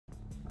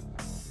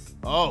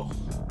Oh.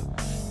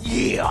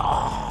 Yeah.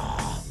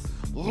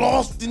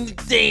 Lost in the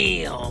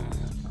dam.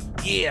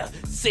 Yeah,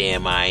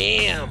 Sam I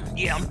am.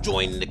 Yeah, I'm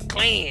joining the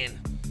clan.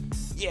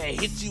 Yeah,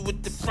 hit you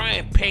with the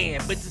frying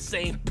pan, but this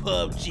ain't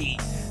PUBG.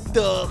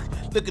 Thug,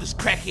 look at this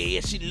crackhead,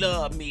 yeah, she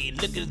love me.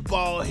 Look at this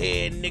bald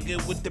head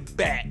nigga with the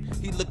bat.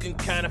 He looking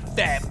kinda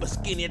fat, but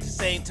skinny at the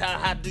same time.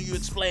 How do you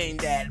explain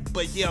that?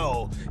 But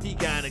yo, he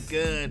got a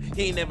gun.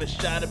 He ain't never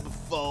shot it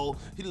before.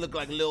 He look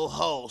like a little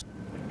hoe.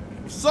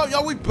 What's up,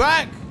 y'all? We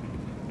back.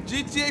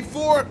 GTA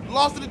 4,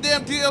 lost in the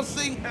damn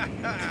DLC.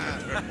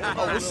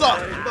 Oh, what's up?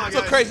 What's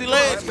up, crazy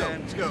legs?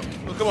 Let's go.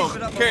 Well, come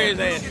on, carry his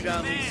ass.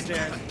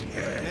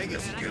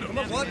 Come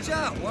on, watch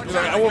out.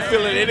 I won't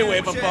feel it anyway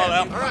if I fall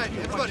out. All right,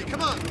 everybody,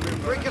 come on.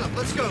 Break it up.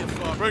 Let's go.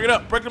 Break it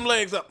up. Break them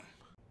legs up.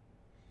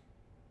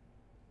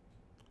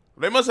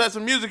 They must have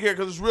some music here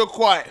because it's real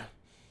quiet.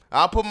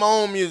 I'll put my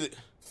own music.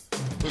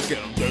 Look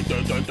at them.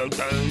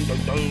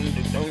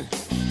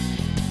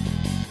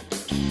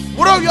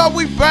 What up, y'all?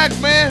 We back,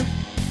 man.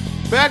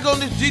 Back on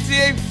this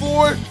GTA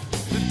 4,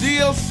 the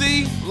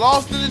DLC,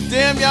 lost in the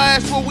dam. Y'all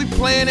asked what we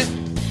playing it.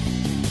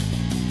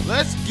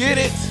 Let's get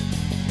it.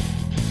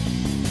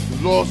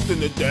 Lost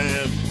in the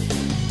dam.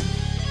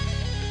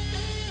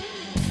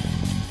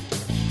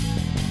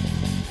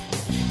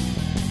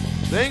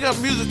 They ain't got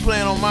music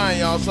playing on mine,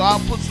 y'all, so I'll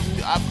put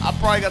some, I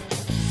probably got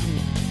some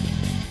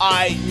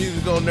alright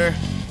music on there.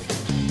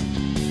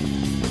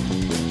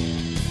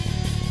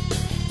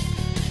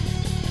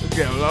 Look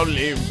at me, I'm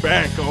leaning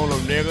back on them,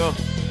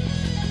 nigga.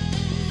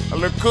 I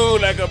look cool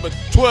like I'm a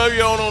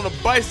 12-year-old on a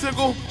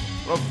bicycle.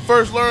 When I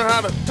first learned how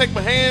to take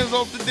my hands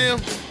off the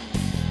damn.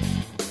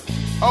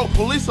 Oh,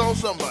 police on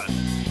somebody.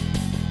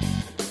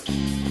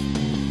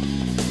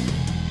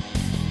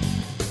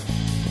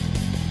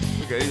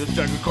 Okay, he's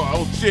checking the car.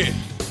 Oh shit.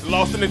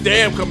 Lost in the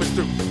dam coming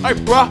through. Hey,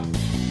 bro.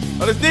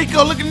 Oh, that's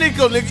Nico. Look at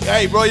Nico, nigga.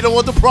 Hey, bro, you don't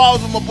want the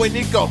problems with my boy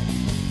Nico.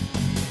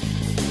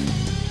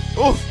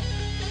 Oof.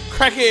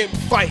 Crackhead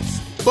fights.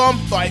 Bum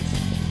fights.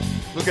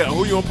 Look at him.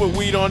 Who you want to put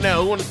weed on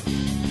now?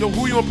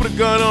 Who you want to put a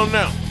gun on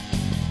now?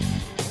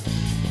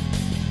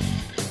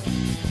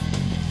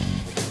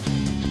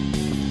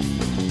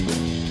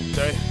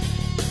 Okay.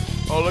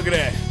 Oh, look at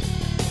that.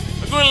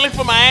 I'm going to lick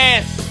for my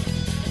ass.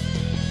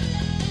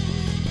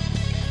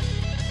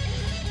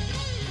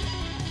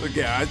 Look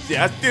at it.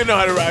 I still know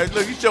how to ride.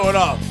 Look, he's showing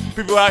off.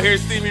 People out here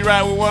see me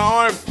ride with one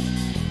arm.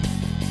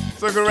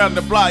 Circle around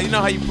the block. You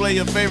know how you play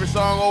your favorite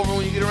song over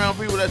when you get around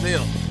people? That's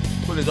him.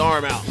 Put his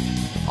arm out.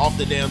 Off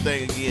the damn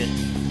thing again.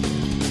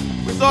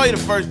 We saw you the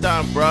first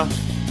time, bruh.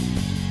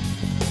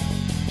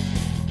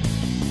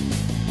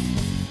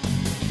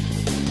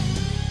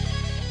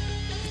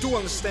 You do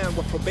understand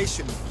what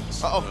probation means?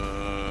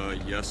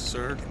 Yes,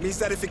 sir. It means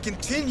that if you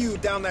continue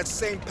down that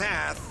same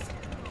path,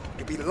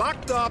 you'll be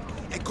locked up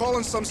and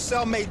calling some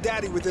cellmate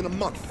daddy within a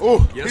month.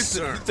 Oh, yes,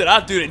 sir. He said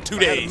I'll do it in 2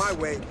 If I had days. it my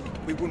way,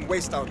 we wouldn't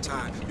waste our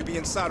time. You'd be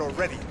inside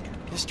already.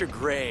 Mr.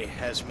 Gray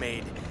has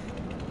made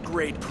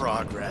great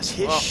progress.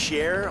 His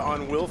share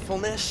on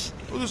willfulness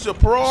Was this your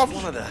parole? is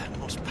one of the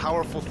most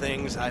powerful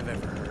things I've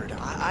ever heard.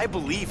 I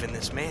believe in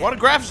this man. Why the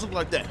graphics look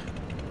like that?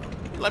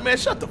 Like, man,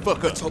 shut the fuck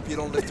up. Let's hope you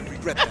don't live to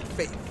regret that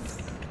faith.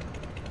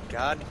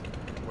 God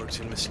works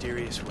in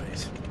mysterious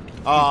ways.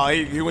 Oh,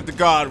 he went to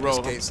God In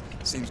roll. this case,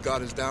 seems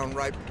God is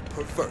downright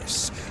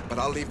perverse. But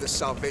I'll leave the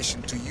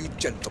salvation to you,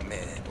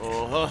 gentlemen.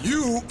 Uh-huh.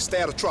 You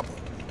stay out of trouble.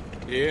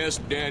 Yes,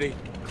 Daddy.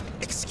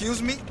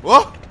 Excuse me?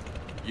 What?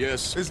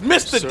 Yes. It's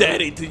Mr. sir.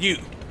 Daddy to you.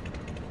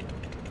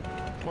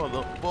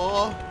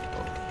 Motherfucker.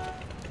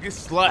 Get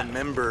slapped.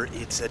 Remember,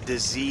 it's a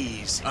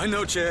disease. I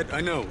know, Chad.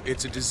 I know.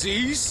 It's a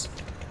disease.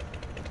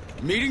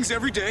 Meetings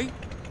every day.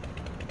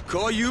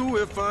 Call you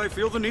if I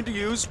feel the need to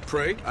use.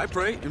 Pray. I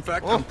pray. In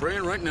fact, I'm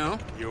praying right now.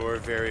 You're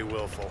very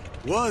willful.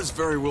 Was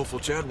very willful,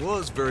 Chad.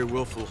 Was very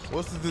willful.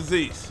 What's the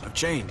disease? I've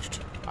changed.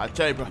 I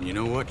tell you, bro. And you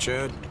know what,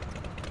 Chad?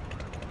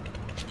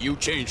 You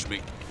changed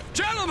me.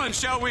 Gentlemen,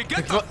 shall we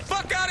get the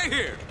fuck out of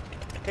here?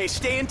 Hey,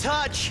 stay in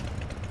touch.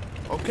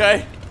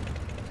 Okay.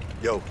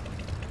 Yo,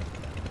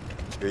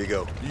 here you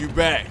go. You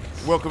back.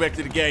 Welcome back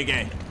to the gang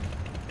gang.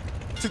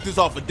 Took this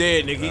off a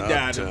dead nigga. He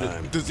died of the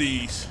time.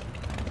 disease.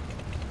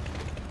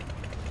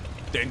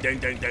 Dang, dang,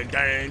 dang, dang,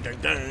 dang,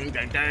 dang, dang,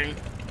 dang, dang.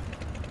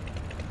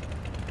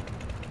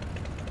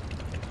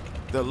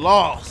 The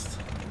lost.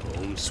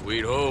 Home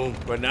sweet home.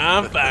 But now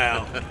I'm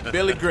found.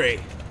 Billy Gray.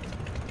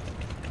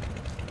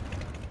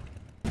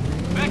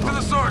 Back to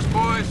the source,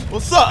 boys.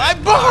 What's up? Hey,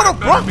 bro, hold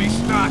up, bro. Better be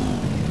stocked.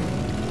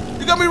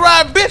 You got me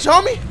riding bitch,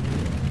 homie?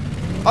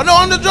 Oh, no,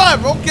 I'm the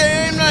driver.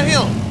 Okay, I'm not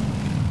him.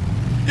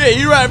 Yeah,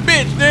 you riding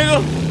bitch,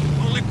 nigga.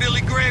 Only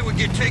Billy Gray would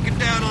get taken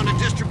down on a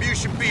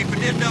distribution beef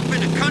and end up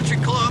in a country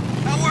club.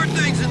 How were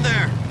things in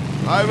there?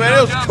 All right, man,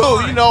 it was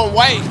cool. You know, I'm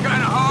white. It's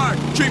kind of hard.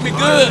 Treat me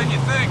Harder good. than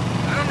you think.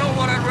 I don't know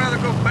what I'd rather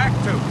go back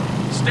to.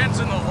 Stents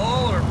in the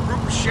hall or a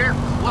group of sheriff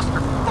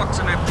clusterfucks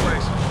in that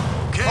place.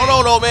 Okay. Hold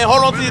on, though, man.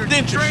 Hold on to your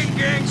Whether it's dentures. train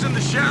gangs in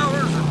the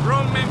showers or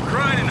grown men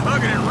crying and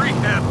hugging in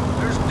rehab,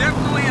 there's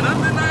definitely an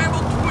undeniable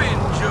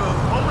twinge of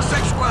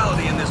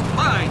homosexuality in this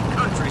fine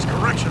country's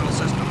correctional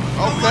system.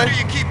 No wonder Okay.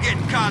 you keep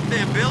getting caught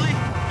then, Billy.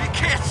 You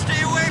can't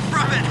stay away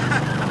from it.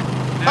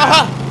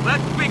 Now,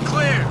 let's be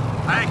clear.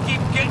 I keep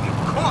getting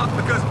caught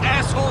because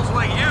assholes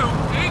like you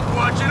ain't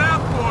watching out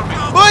for me.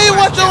 Boy, you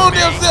watch your own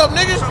damn self,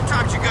 nigga.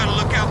 Sometimes you gotta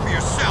look out for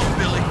yourself,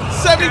 Billy.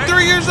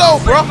 73 years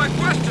old, bro. Save my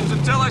questions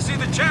until I see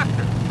the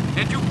chapter.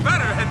 And you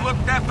better have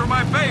looked after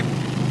my baby.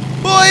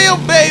 Boy, your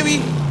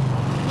baby.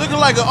 Looking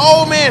like an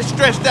old man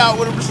stretched out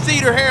with a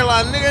receded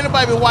hairline. Nigga,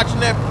 anybody been watching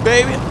that,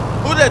 baby?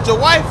 Who's that, your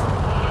wife?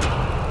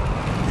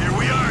 Here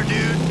we are,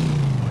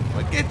 dude.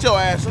 Well, get your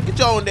ass up. Get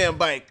your own damn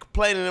bike.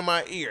 Complaining in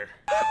my ear.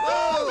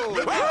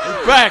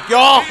 It's back,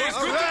 y'all.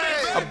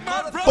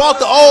 Bought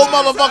the old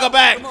motherfucker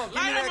back.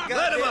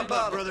 Let him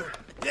up, brother.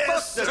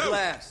 Yes, The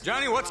glass.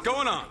 Johnny, what's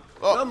going on?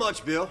 Not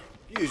much, Bill.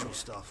 Usual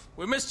stuff.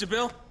 We missed you,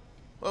 Bill.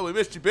 Well, we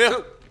missed you,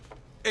 Bill.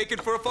 Aching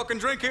for a fucking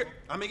drink here.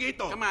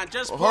 Amiguito. Come on,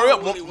 just Well, pour hurry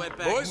up, a Willy wet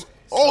back. Boys.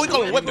 Oh, he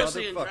gonna whip us.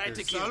 Pussy and dry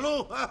tequila.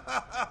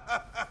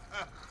 Salud.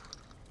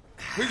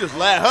 We just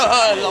laughed.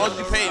 As long as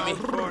you paid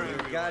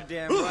me.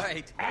 Goddamn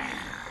right.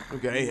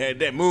 Okay, ain't had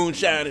that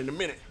moonshine in a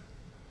minute.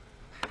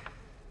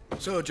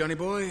 So, Johnny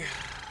boy,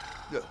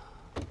 Yeah.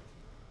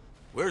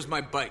 where's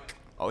my bike?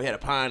 Oh, we had to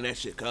pine that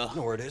shit, cuz.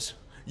 Know where it is?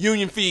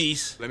 Union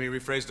fees. Let me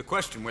rephrase the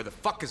question. Where the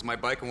fuck is my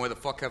bike and where the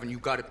fuck haven't you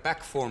got it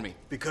back for me?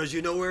 Because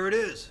you know where it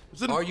is.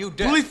 It's in the Are you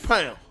deaf? police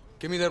pound.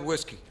 Give me that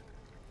whiskey.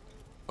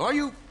 Are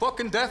you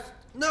fucking deaf?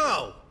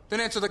 No. Then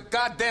answer the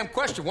goddamn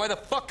question. Why the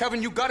fuck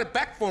haven't you got it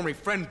back for me,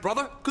 friend,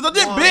 brother? Cause I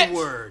did, One bitch.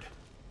 word.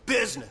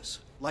 Business.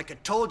 Like I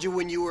told you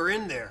when you were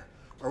in there.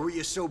 Or were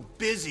you so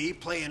busy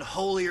playing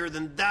holier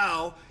than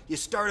thou, you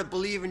started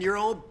believing your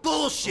own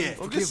bullshit?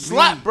 Don't get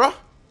slapped, bro.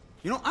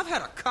 You know, I've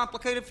had a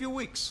complicated few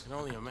weeks. I can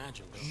only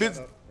imagine,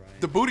 Bill.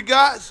 The booty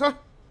gods, huh?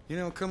 You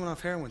know, coming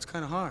off heroin's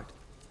kind of hard.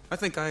 I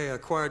think I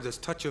acquired this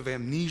touch of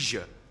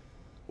amnesia.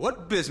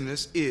 What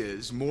business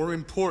is more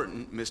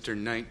important, Mr.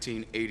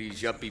 1980s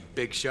yuppie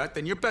big shot,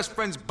 than your best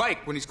friend's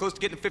bike when he's close to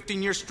getting a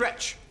 15-year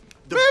stretch?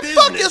 The Man,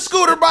 fuck your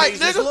scooter that bike,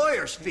 pays his nigga.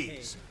 lawyer's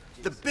fees.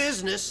 The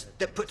business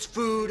that puts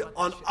food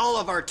on all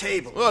of our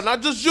tables. Well,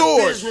 not just The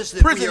yours. business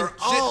that Prison we are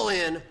shit. all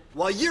in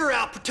while you're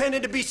out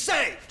pretending to be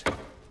saved.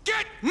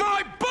 Get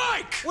my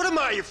bike! What am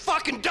I, your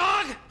fucking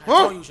dog?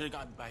 Huh? Oh, you should have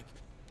gotten back.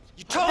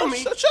 You told me.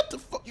 Shut the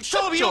fuck. You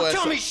shut told me you your don't ass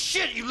tell up. me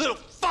shit, you little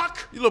fuck.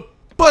 You little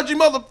pudgy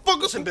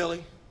motherfucker. Listen,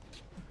 Billy.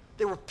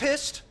 They were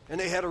pissed and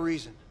they had a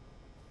reason.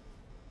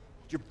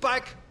 Your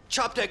bike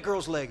chopped that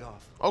girl's leg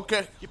off.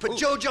 Okay. You put Ooh.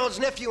 Joe John's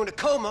nephew in a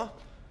coma.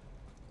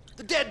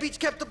 The deadbeats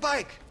kept the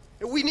bike.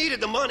 And we needed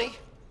the money.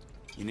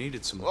 You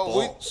needed some Oh,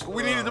 balls.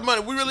 we needed the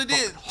money. We really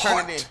did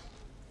turn it in.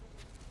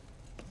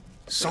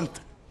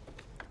 Something.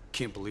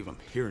 Can't believe I'm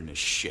hearing this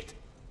shit.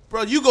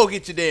 Bro, you go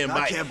get your damn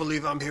I bike. can't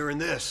believe I'm hearing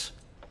this.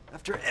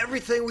 After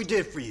everything we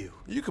did for you.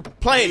 You can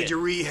complain Paid it. your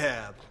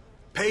rehab.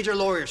 Paid your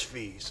lawyer's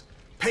fees.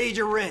 Paid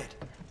your rent.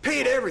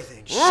 Paid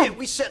everything. Shit,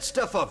 we set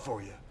stuff up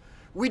for you.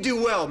 We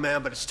do well,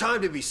 man, but it's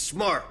time to be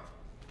smart.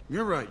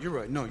 You're right, you're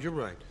right. No, you're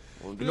right.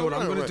 You yeah, know what I'm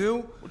right, gonna right. do?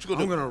 What you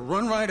gonna I'm do? gonna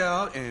run right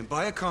out and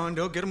buy a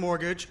condo, get a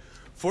mortgage,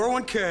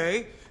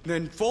 401k,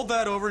 then fold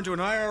that over into an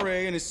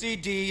IRA and a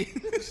CD.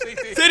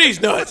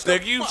 City's nuts,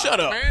 nigga. You shut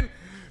up. Man,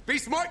 be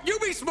smart. You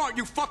be smart,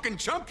 you fucking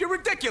chump. You're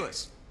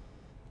ridiculous.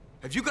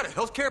 Have you got a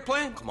health care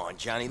plan? Come on,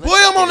 Johnny. Boy,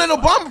 I'm on that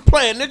Obama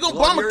plan, nigga.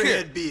 Well, your Obamacare.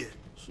 head be it.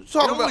 It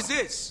Talking always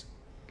about. is.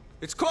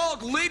 It's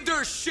called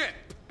leadership.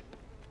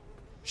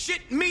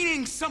 Shit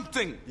meaning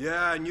something.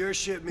 Yeah, and your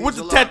shit means What's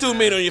a the lot, tattoo man.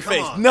 mean on your Come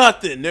face? on.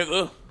 Nothing,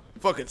 nigga.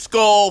 Fucking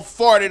skull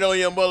farted on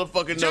your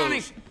motherfucking Johnny.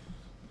 nose.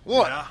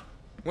 What? Yeah.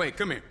 Wait,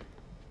 come here.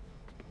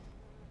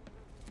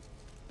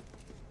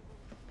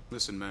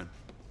 Listen, man.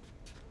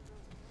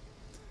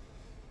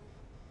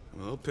 I'm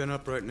a little pin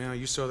up right now.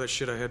 You saw that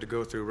shit I had to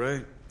go through,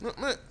 right? No,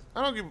 man,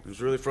 I don't give. It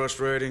was really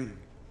frustrating.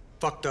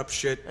 Fucked up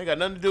shit. Ain't got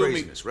nothing to do with me.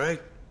 Craziness,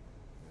 right?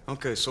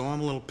 Okay, so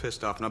I'm a little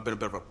pissed off and I've been a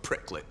bit of a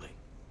prick lately.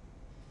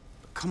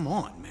 But come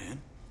on,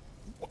 man.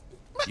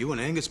 You and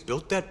Angus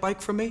built that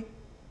bike for me?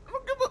 I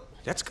don't give a.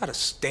 That's gotta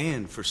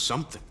stand for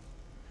something.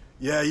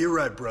 Yeah, you're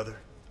right, brother.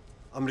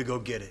 I'm gonna go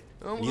get it.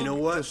 I'm And you know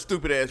gonna what? get that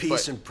stupid-ass Peace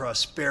bike. and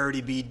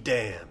prosperity be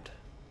damned.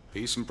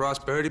 Peace and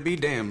prosperity be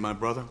damned, my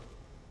brother.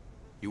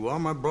 You are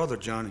my brother,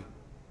 Johnny.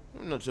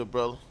 I'm not your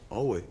brother.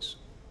 Always.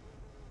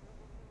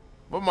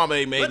 My mama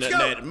ain't made Let's nothing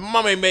go. that.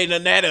 Mama ain't made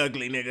nothing that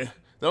ugly, nigga.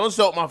 Don't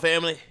insult my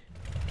family.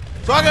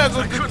 So I gotta go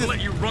I get couldn't this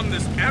let you run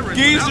this errand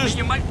Geezer's- without me.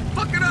 You might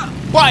fuck it up.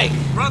 bike.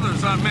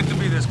 Brothers aren't meant to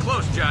be this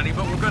close, Johnny,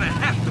 but we're gonna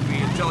have to be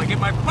until I get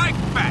my bike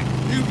back.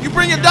 You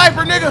bring your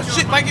diaper, nigga.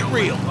 Shit might get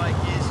real. Bike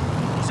is.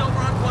 He's over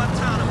on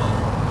Guantanamo.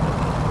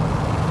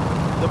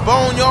 The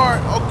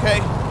boneyard, okay.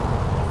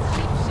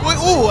 Wait,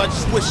 ooh, I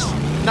just wish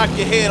knock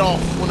your head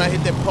off when I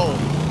hit that pole.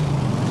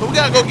 So we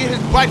gotta go get his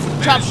bike from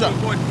the chop shop.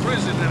 Boy,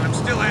 prison, and I'm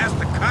still asked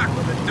to cock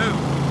with a dude.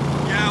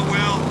 Yeah,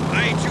 well,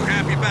 I ain't too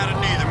happy about it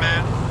neither,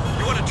 man.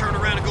 You want to turn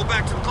around and go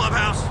back to the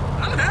clubhouse?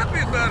 I'm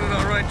happy about it,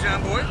 all right,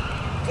 John boy.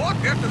 Fuck,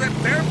 after that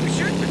therapy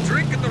shit, the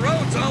drink and the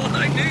road's all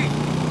I need.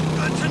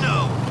 Good to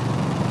know.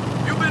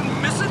 You've been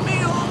missing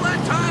me all that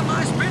time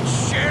I spent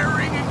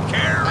sharing and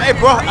caring. Hey,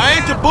 bro, and I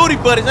ain't your rehab. booty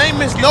buddies. I ain't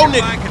missed Get no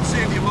your nigga. bike and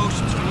save you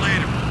emotions for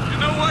later. You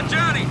know what,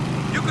 Johnny?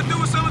 You could do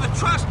some of the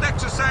trust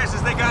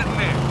exercises they got in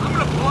there. I'm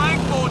gonna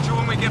blindfold you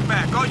when we get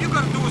back. All you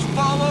gotta do is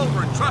fall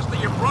over and trust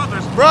that your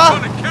brother's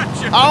gonna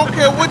catch you. I don't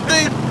care what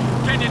they...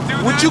 Can you do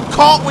that? What you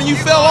caught when you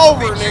fell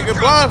over, nigga,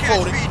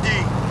 blindfolded. VD,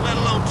 let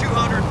alone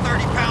 230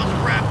 pounds of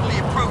rapidly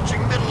approaching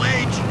middle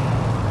age.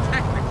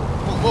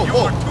 Technical. Whoa, You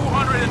whoa. are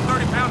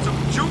 230 pounds of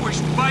Jewish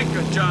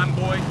biker, John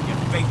boy. Your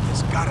faith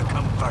has gotta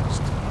come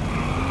first.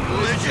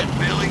 Religion,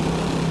 Billy.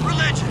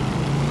 Religion.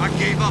 I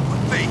gave up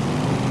with faith.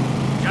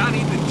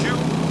 Johnny the Jew,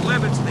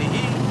 Levin's the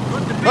he.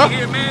 Good to be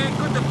here, man.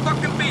 Good to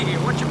fucking be here.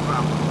 What's your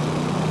problem?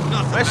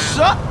 Nothing, Man, man.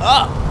 shut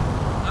up.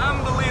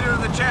 I'm the leader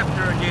of the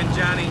chapter again,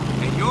 Johnny.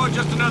 And you're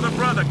just another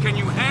brother. Can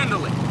you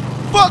handle it?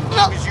 Fuck As no.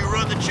 long as you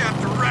run the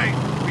chapter right,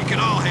 we can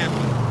all handle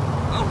it.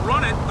 I'll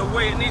run it the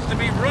way it needs to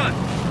be run.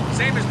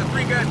 Same as the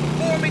three guys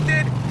before me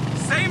did.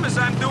 Same as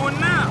I'm doing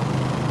now.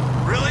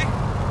 Really?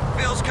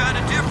 Feels kind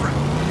of different.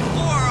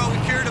 Before, all we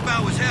cared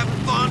about was having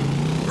fun,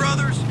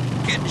 brothers,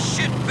 getting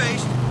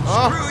shit-faced.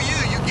 Screw you,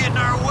 you get in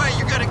our way,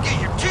 you're gonna get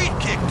your teeth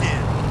kicked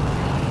in.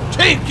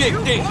 Teeth kicked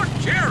You in. or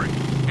Jerry.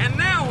 And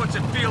now what's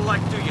it feel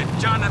like to you,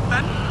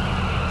 Jonathan?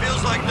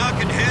 Feels like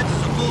knocking heads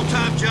is a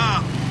full-time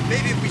job.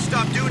 Maybe if we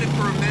stopped doing it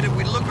for a minute,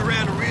 we'd look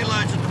around and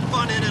realize that the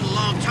fun ended a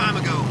long time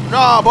ago.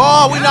 Nah,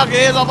 boy, we knock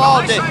your heads off all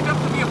I day. signed up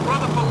to be a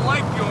brother for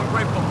life, you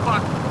ungrateful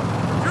fuck.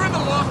 If you're in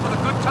the law for the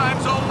good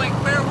times only,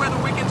 fair weather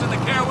weekends and the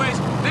careways,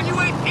 then you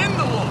ain't in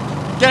the law.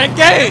 Gang,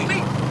 gang.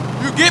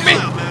 You get me?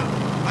 Chill out, man.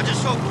 I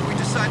just hope when we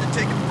decide to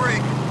take a break,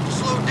 to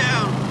slow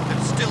down, that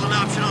it's still an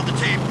option on the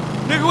table.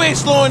 Nigga, we ain't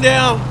slowing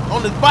down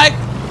on this bike,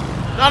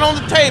 not on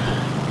the table.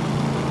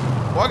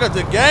 Boy, I got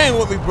the gang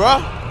with me,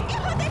 bro.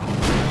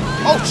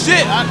 Oh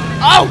shit!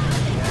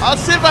 I'll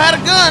see if I had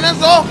a gun.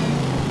 That's all.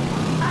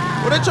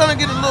 Were they trying to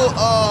get a little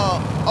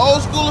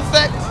old school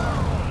effect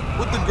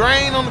with the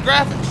grain on the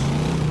graphics?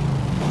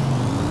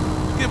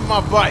 Give me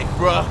my bike,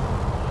 bro.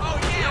 Oh,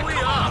 yeah, we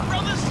are,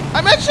 brothers.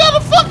 Hey man, shut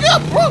the fuck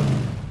up, bro.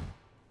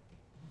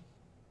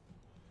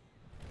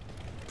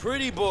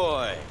 Pretty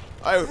boy.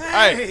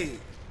 Hey,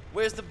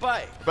 Where's the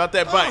bike? about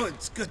that bike. Oh,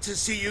 it's good to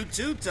see you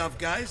too, tough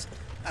guys.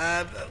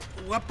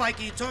 What bike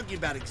are you talking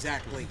about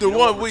exactly? The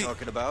one we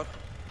Talking about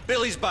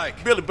Billy's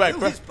bike. Billy bike,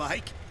 bro. Billy's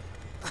bike?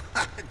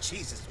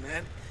 Jesus,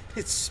 man.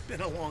 It's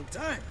been a long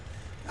time.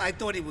 I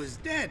thought he was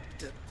dead.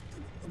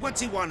 What's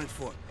he wanted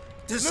for?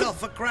 To sell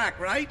for crack,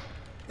 right?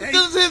 Hey,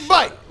 This is his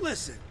bike.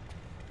 listen,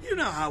 you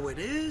know how it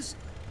is.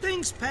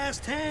 Things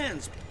passed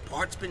hands.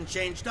 Parts been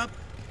changed up.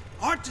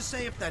 Hard to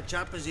say if that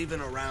chopper's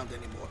even around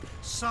anymore.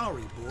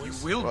 Sorry,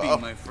 boys. You will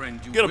be, my friend.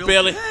 You Get him, will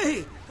Billy.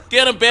 Hey!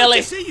 Get him, Good Billy.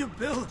 to see you,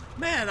 Bill.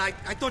 Man, I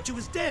thought you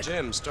was dead.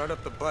 Jim, start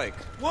up the bike.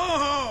 Whoa,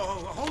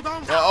 hold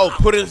on. Oh,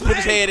 put his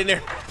head in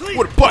there. Please,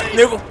 What a butt, please.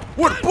 nigga.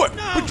 What a butt.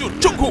 No. Put you in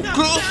a chokehold, No,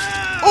 cuz.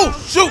 no.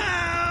 Oh, shoot.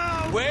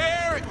 No.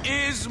 Where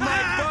is my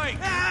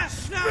bike?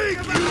 Speak,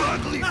 you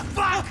ugly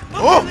fuck!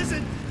 Oh. Okay,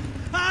 listen.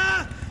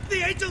 The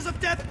Angels of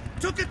Death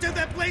took it to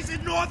that place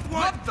in Northwood.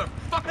 What the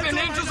fucking That's all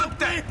I Angels know. of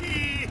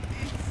Death?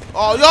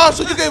 Oh, y'all,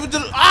 so you gave it to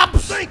the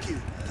ops? Thank you.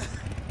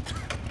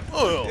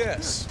 Oh.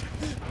 Yes.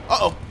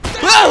 Uh-oh.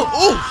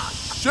 Oh,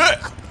 shit.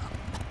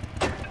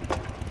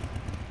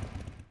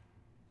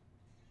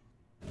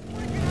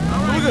 All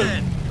right, Look at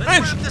then. it.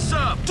 Let's wrap this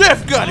up.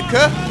 Jeff got it,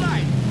 cuz. All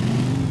right.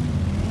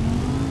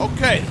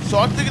 Okay, so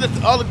I'm thinking that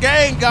the other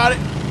gang got it.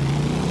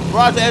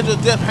 Roger Angel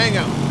Death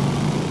hangout.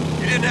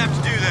 You didn't have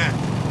to do that.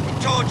 We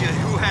told you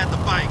who had the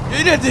bike. You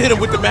didn't have to hit him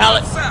with the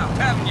mallet. South,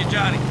 haven't you,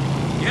 Johnny?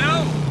 You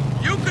know,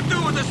 you could do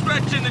with a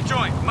stretch in the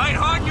joint. Might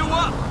harden you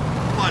up.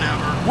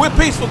 Whatever. We're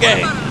peaceful What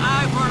gang. about an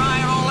eye for an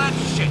eye and all that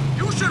shit?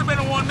 You should have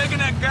been the one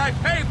making that guy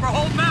pay for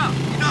holding out.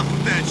 Enough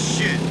with that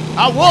shit.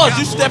 I was.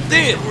 We You got stepped more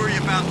things in. to worry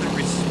about the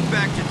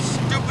respect and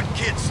stupid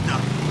kid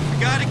stuff.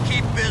 We gotta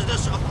keep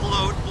business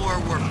afloat or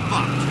we're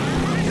fucked.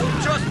 You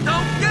just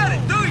don't get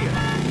it, do you?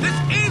 This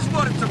is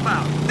what it's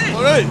about. This.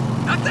 Oh, hey.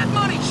 Not that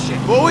money shit.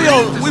 Well, we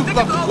Ready on- to we stick it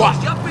fucking to all what?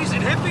 those yuppies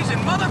and hippies and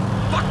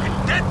motherfucking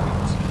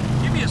deadbeats.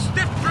 Give me a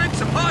stiff drink,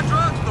 some hard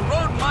drugs, the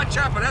road, and my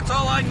chopper. That's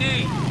all I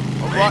need.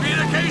 right. Maybe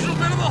an occasional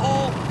bit of a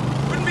hole.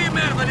 Wouldn't be a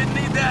man if I didn't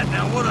need that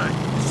now, would I?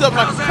 You sound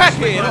like How's a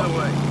Ashley, crackhead, by huh? the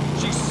way?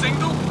 She's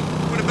single?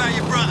 What about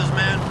your brothers,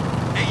 man?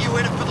 Ain't you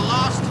in it for the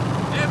lost?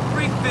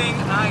 Everything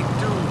I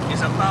do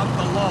is about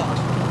the lost.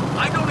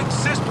 I don't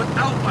exist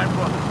without my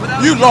brother.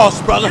 Without You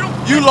lost, brother. don't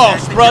You get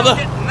lost, that. brother.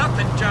 You don't get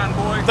nothing, John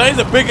boy. Things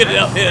are bigger than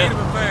That's the here. state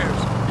of affairs.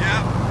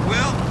 Yeah,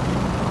 well,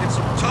 it's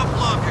some tough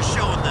luck you're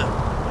showing them.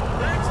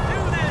 Let's do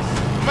this.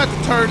 I'm about to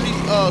turn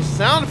these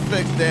sound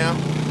effects down.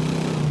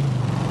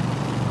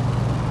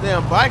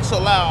 Damn bike's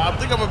so loud. I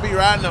think I'm gonna be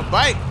riding a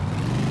bike.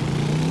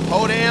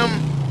 Whole damn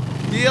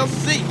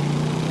DLC.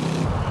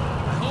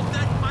 I hope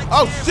that mic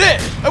Oh shit!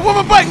 Hey, where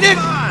my bike, Come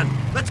nigga?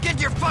 on, let's get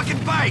your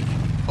fucking bike.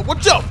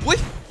 What's up, boy?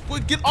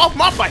 Get off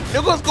my bike,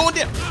 nigga. What's going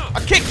down? I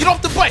can't get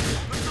off the bike.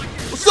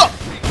 What's up?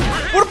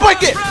 Where the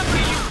bike at?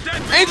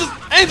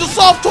 Angel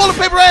soft toilet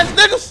paper ass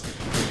niggas.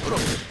 What up?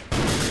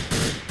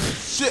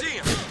 Shit. See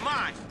him.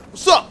 Mine.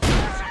 What's up?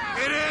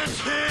 It is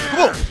here. Come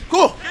on, come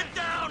on. Get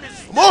down and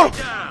Come on.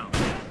 stay down.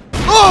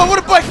 Oh,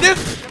 where the bike, nigga?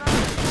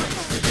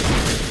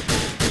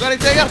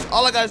 got anything else?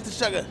 All I got is the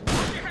shotgun.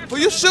 Who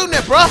you shooting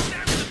at, bruh?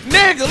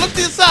 Nigga, look to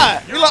the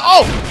side. You're like,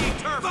 oh.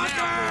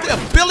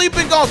 Yeah, Billy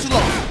been gone too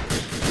long.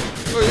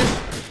 Where is he?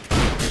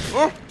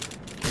 Huh?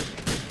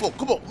 Oh,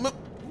 come on. Man.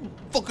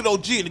 Fucking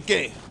OG in the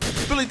game.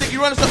 Billy think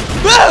you running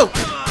something. Boo!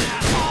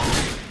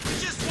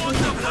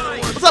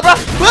 What's up, bro?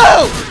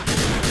 Boo!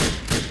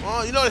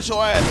 Oh, you know that's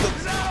your ass.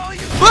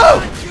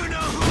 Boo!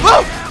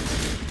 Boo!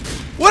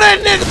 Where that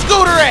nigga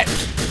scooter at?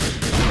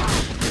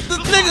 This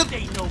nigga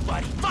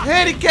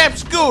handicapped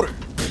scooter.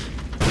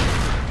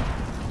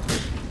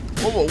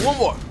 One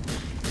more.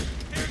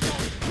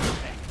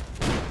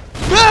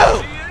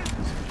 Boo!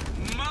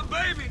 My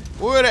baby.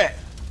 Where that?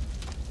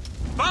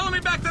 Follow me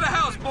back to the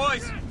house,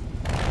 boys.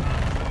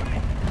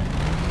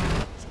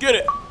 Let's get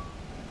it.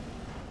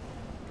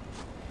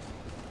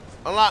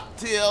 Unlock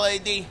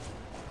TLAD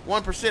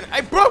 1%.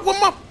 Hey, bro,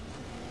 what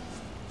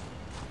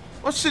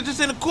my shit just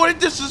in the corner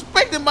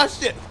disrespecting my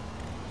shit.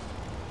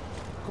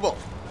 Come on.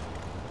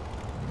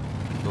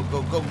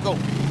 Go.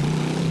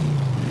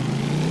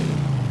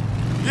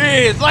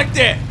 Yeah, it's like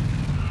that.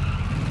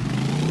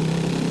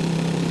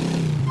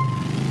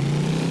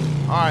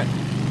 Alright.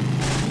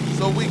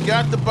 So we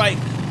got the bike.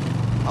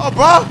 Oh,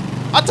 bro.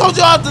 I told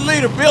you I was the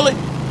leader, Billy.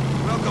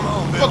 Welcome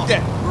home, Bill. Fuck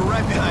that. We're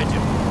right behind you.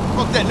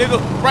 Fuck that, nigga.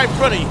 Right in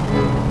front of you.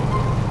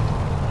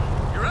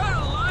 You're out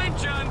of line,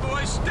 John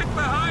boy. Stick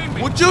behind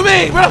me. What you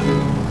mean, bro?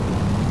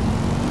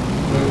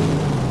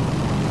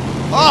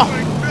 Oh.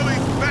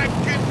 Billy's back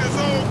getting his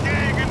old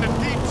gang into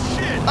deep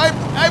shit.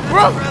 Hey,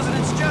 bro. That's the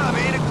president's job,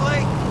 ain't it,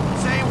 Clay?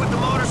 Same with the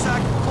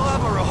motorcycle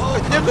club or a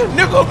whole...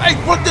 Nigga, hey,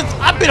 what this?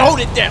 I've been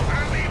holding it down.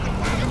 I leave the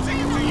fucking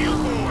ticket to you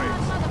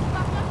boys.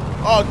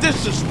 Oh,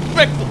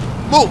 disrespectful.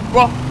 Move,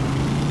 bro.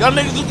 Y'all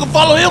niggas just gonna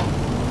follow him?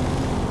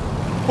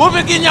 We'll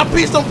be getting y'all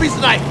piece on piece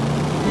tonight.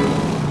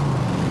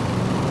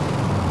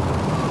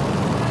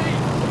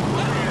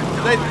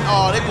 They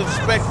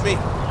disrespect me.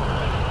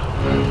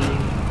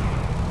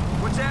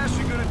 What's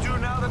Ashley gonna do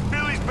now that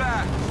Billy's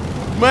back?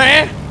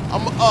 Man,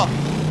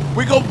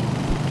 we go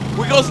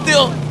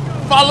still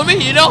follow me,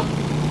 you know?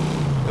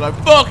 You're like,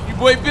 fuck, your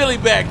boy Billy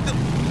back.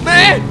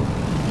 Man!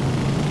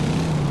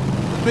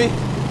 That's me.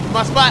 That's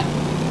my spot.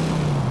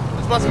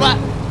 That's my spot.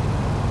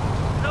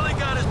 Billy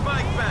got his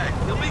bike back.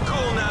 He'll be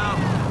cool now.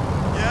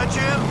 Yeah,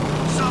 Jim?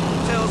 Something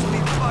tells me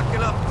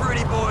fucking up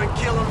Pretty Boy and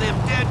killing them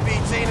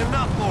deadbeats ain't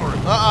enough for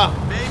him.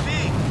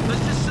 Maybe.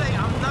 Let's just say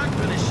I'm not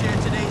gonna share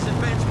today's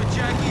events with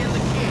Jackie and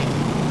the kid.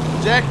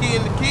 Jackie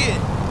and the kid.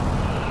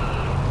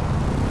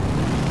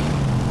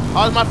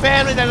 How's my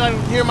family that like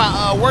to hear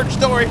my work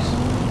stories?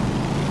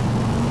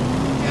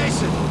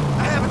 Jason,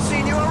 I haven't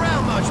seen you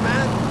around much,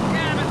 man.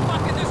 Yeah, but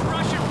fucking this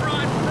Russian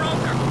broad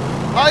broke her.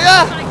 Oh,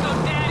 yeah? Psycho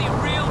daddy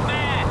real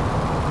mad.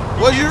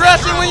 Was you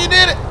rushing when you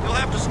did it? You'll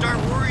have to start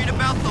worrying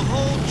about the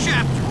whole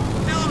chapter.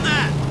 Tell him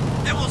that.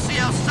 Then we'll see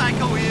how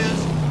psycho he is.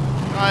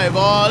 Alright,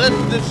 boy, this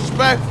is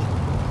disrespectful.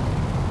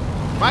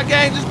 My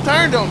gang just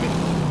turned on me.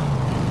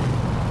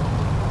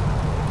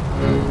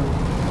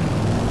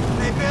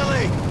 Hey,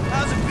 Billy,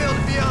 how's it feel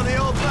to be on the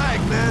old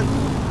bike, man?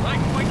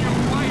 Like when your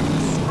wife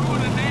is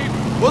screwing a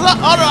neighbor. What's up?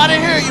 Oh, no, I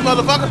didn't hear you,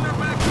 motherfucker.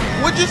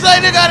 What'd you say,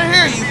 nigga? I didn't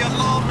hear you. Be a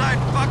long night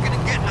fucking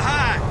and getting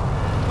high.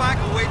 Bike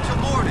will wait till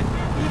morning.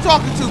 Who you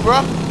talking to,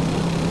 bro?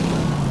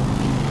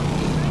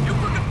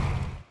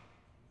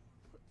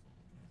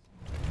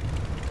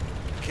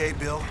 Okay,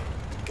 Bill,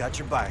 got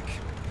your bike.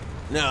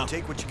 No.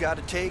 Take what you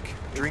gotta take,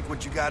 drink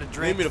what you gotta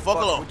drink, Leave me the fuck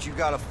alone. what you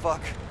gotta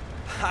fuck.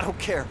 I don't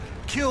care.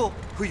 Kill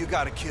who you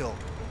gotta kill,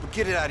 but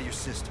get it out of your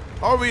system.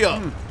 Hurry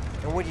up.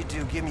 And when you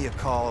do, give me a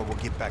call and we'll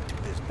get back to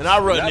business. And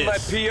I'll run Not my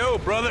this. P.O.,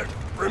 brother.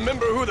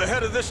 Remember who the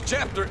head of this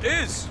chapter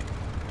is.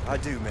 I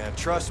do, man.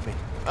 Trust me.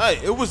 Hey,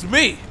 it was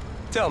me.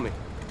 Tell me,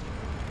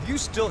 do you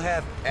still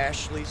have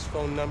Ashley's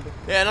phone number?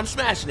 Yeah, and I'm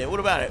smashing it. What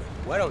about it?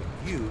 Why don't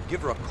you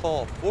give her a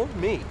call for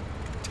me?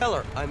 Tell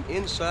her I'm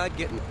inside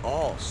getting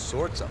all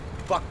sorts of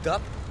fucked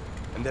up,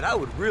 and that I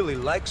would really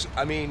like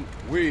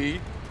we,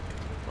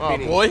 Oh,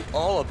 meaning boy.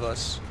 all of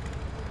us,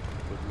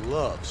 would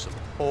love some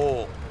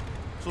whole.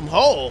 Some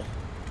hole.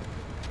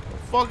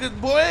 Fuck it,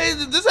 boy.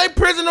 This ain't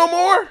prison no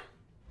more.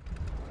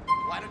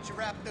 Why don't you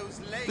wrap those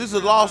legs? This is a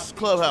lost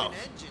clubhouse.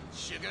 Engine,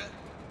 sugar.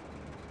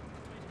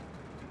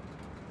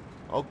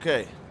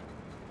 Okay.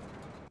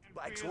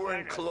 Bikes were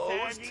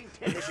enclosed. Do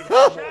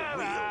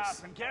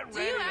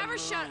you ever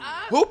shut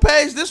up? Who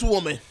pays this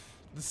woman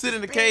to sit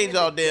in the cage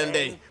all damn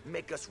day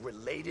Make us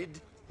related.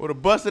 with a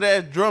busted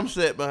ass drum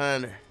set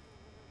behind her?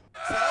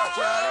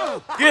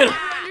 Get him.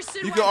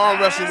 You can arm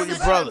wrestle with your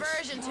brothers.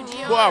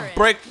 Boy, I'll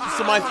break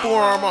somebody's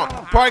forearm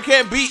off. Probably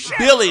can't beat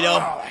Billy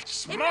though.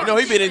 You know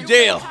he been in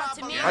jail.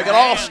 I got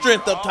all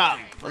strength up top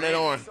on that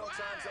arm.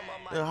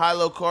 A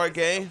high-low card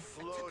game.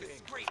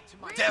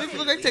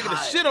 Look like they taking a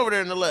shit over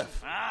there in the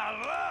left.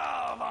 I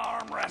love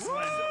arm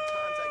wrestling.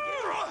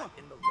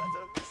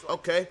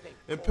 Okay,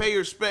 and pay your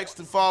respects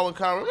to fallen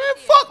comrades. Man,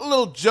 fuck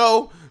little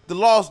Joe. The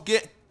lost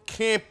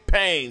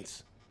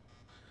campaigns.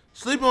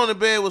 Sleeping on the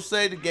bed will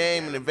save the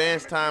game in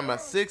advance time by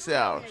 6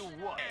 hours.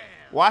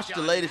 Watch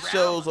the latest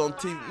shows on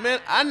TV. Man,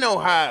 I know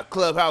how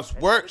Clubhouse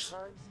works.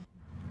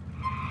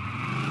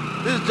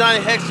 This is Johnny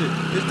Hexter.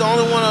 It's the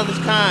only one of its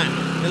kind.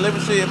 In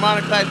Liberty City, a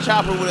modern class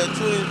chopper with a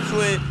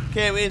twin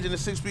cam engine and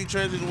 6-speed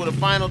transmission with a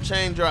final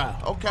chain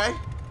drive. Okay.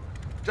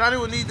 Johnny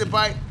will need the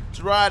bike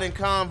to ride in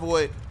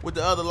convoy with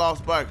the other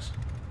lost bikers.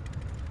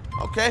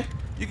 Okay.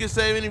 You can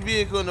save any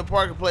vehicle in the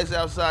parking place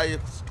outside your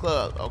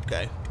club.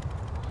 Okay.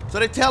 So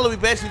they telling me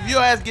basically if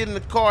your ass get in the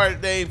car,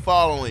 they ain't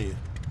following you.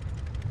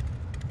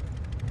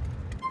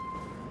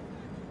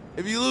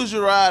 If you lose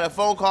your ride, a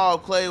phone call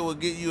of Clay will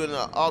get you an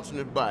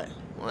alternate bike.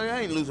 Well,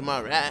 I ain't losing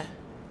my ride.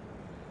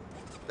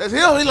 That's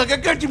him. He's like, I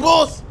got you,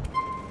 boss.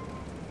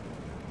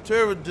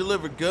 Terry will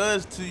deliver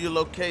guns to your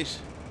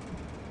location.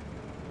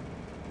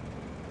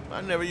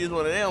 I never used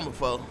one of them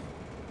before.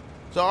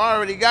 So I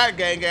already got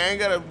gang. I ain't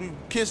gotta be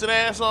kissing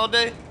ass all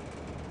day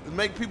to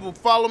make people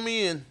follow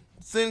me and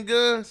send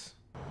guns.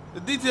 The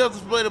details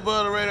displayed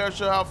above the radar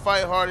show how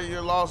fight-hardy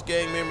your lost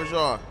gang members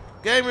are.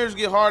 Gang members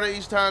get harder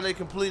each time they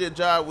complete a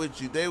job with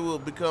you. They will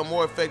become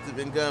more effective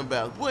in gun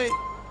battles. Wait.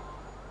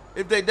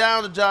 If they die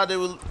on the job, they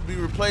will be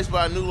replaced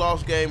by a new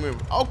lost gang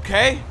member.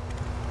 Okay.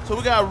 So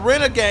we got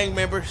rent gang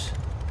members.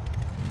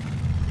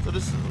 So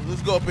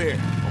let's go up here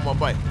on my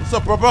bike. What's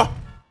up, bro?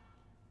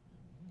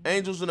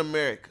 Angels in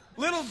America.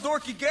 Little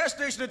dorky gas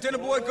station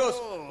attendant boy goes,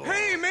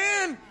 "Hey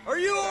man, are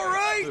you all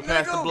right?" We'll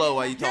pass the blow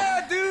while you talking.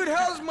 "Yeah, dude,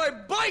 how's my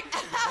bike?"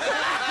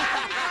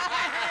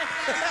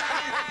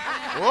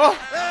 What?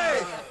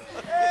 Hey,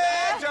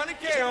 Johnny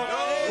K.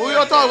 Who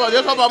y'all talking about?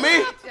 Y'all talking about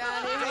me?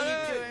 Johnny,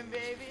 how you doing,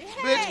 baby?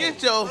 Bitch,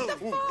 get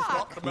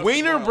your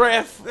wiener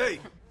breath. Hey,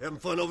 having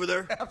fun over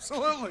there?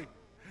 Absolutely.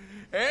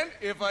 And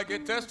if I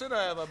get tested,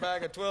 I have a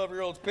bag of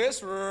 12-year-old's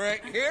piss right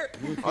here.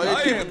 Oh,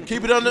 yeah,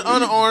 keep it under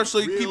arm so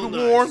you keep it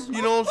warm.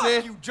 You know what I'm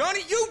saying? You,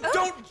 Johnny, you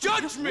don't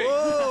judge me.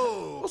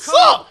 Whoa, what's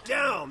calm up?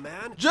 Down,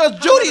 man.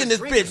 Judge Judy in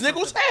this bitch, nigga.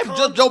 What's happening?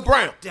 Judge Joe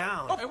Brown.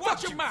 Down. Oh, hey,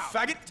 watch your mouth,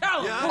 faggot.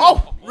 Tell him.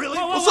 Oh, really?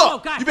 What's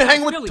up? Guys, You been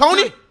hanging with Billy,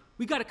 Tony? Billy,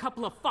 we got a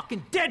couple of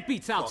fucking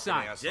deadbeats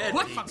outside.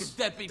 What fucking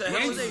deadbeat?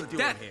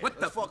 What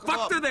the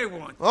fuck do they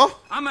want? Huh?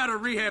 I'm out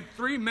of rehab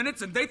 3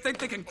 minutes, and they think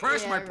they can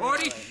crash my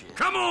party?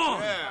 Come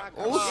on!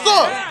 What's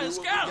up? Yeah, let's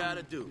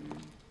go.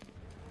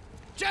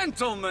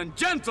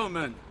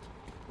 Gentlemen,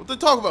 What they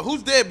talking about?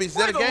 Who's deadbeats? Is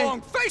why that a the gang?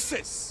 long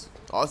faces?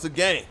 Oh, it's a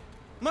gang.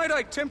 Might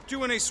I tempt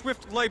you in a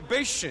swift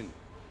libation,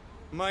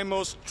 my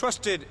most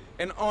trusted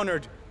and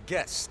honored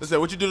guest?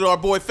 Listen, what you do to our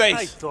boy Face?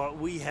 I thought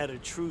we had a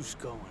truce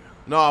going on.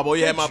 Nah, boy,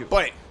 you had Did my you?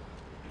 bike.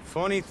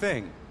 Funny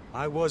thing,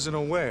 I wasn't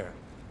aware.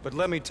 But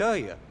let me tell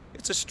you,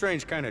 it's a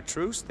strange kind of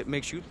truce that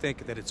makes you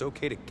think that it's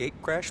okay to gate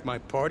crash my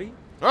party.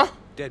 Huh?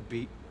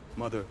 Deadbeat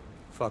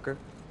motherfucker.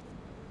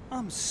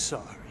 I'm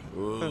sorry.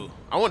 Ooh.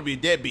 I want to be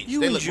deadbeats. You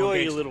They look more enjoy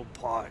your gangster. little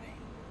party.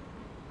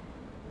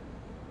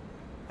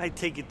 I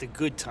take it the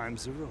good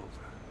times are over.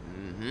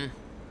 Mm-hmm.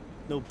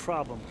 No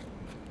problem,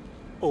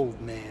 old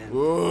man.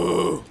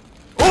 Whoa.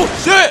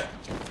 Oh, shit!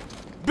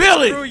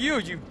 Billy! Screw you,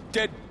 you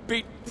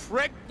deadbeat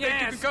prick. Yeah,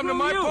 think you can come to screw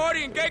my you.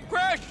 party and gate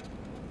crash?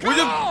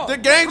 The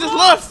gang just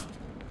left.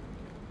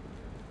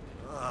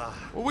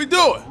 What we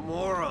doing?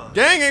 Moron.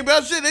 Gang ain't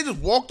about shit. They just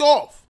walked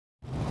off.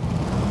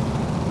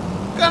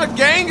 What kind of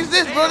gang is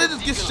this, bro? They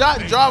just get shot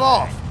and drive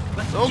off.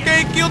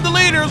 Okay, killed the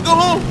leader. Let's go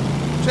home.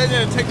 Change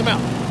that and take them out.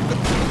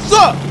 What's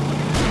up?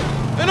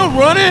 Ain't no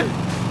running.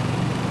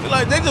 They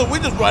like we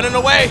just running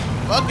away.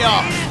 Fuck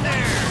y'all.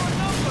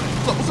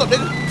 What's up,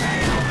 nigga?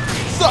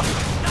 What's up?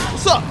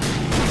 What's up?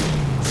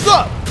 What's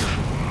up?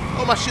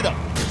 Hold my shit up.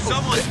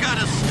 Someone's got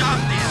to stop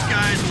these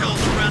guys till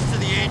the rest of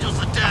the angels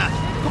of death.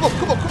 Come on,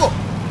 come on, come on.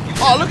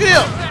 Oh, look at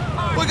him.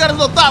 Boy got his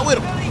little thought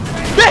with him.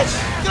 Bitch,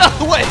 get out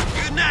the way.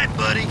 Good night,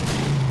 buddy.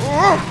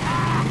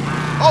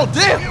 Oh,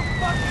 damn.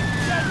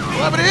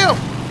 What happened to him?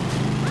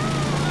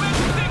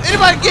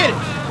 Anybody get it?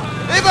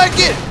 Anybody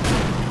get it?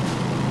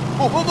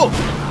 Boom, boom, boom.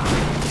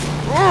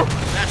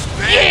 That's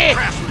bad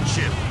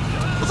craftsmanship.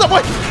 What's up, boy?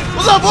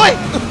 What's up, boy?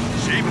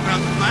 Shame about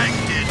the bike,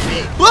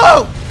 deadbeat.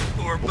 Whoa!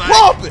 Poor We're bike.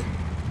 pumping.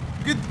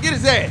 Get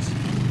his ass.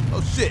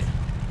 Oh, shit.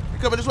 You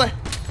coming this way?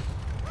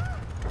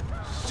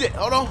 Shit,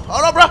 hold on,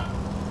 bro.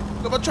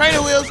 Got my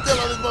training wheels still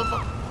on this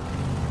motherfucker.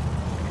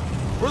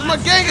 Where's my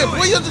gang at?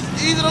 Boy, you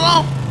just ease it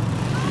along.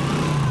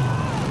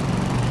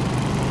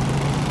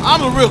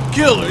 I'm a real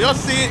killer. Y'all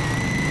see it?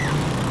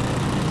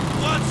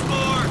 Once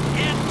more,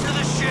 into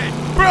the shit.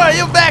 Bro,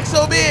 your back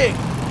so big.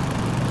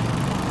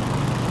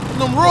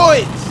 And them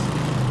roids.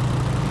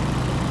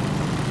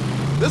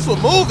 This one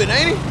moving,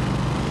 ain't he?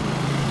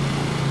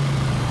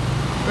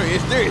 There he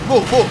is, there he is.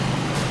 Move, move.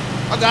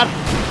 I got him.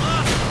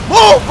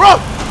 Move, bro.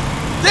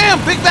 Damn,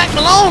 Big Back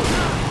Malone.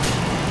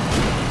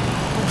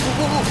 Move,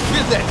 move, move.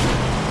 Get that.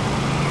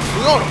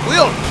 We on him, we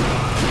on him.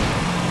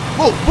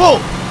 Move,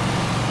 move.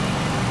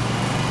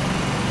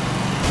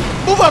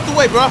 Move out the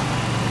way, bro.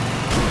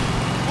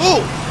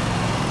 Move.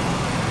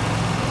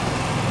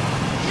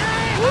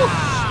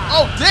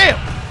 Oh, damn.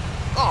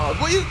 Oh,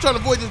 boy, you trying to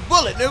avoid this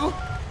bullet, nigga.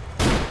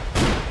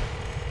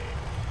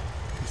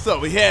 So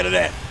we had of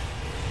that.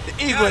 The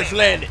Eagle has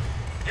landed.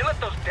 You let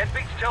those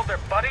deadbeats tell their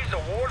buddies the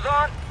war's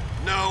on?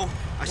 No,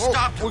 I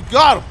stopped him. We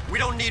got him. We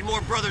don't need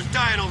more brothers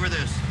dying over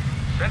this.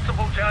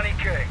 Sensible Johnny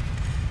K.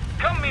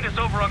 Come meet us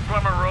over on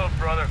Grummer Road,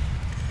 brother.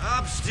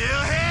 I'm still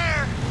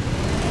here.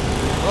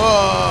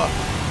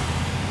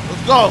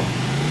 Let's go.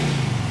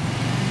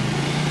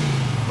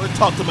 Let's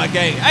talk to my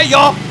gang. Hey,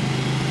 y'all.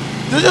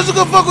 Just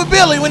go fuck with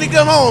Billy when he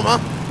come home, huh?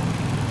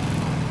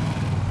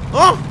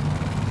 Huh?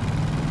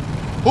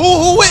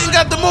 Who went and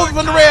got the movie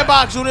from the red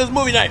box on this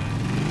movie night?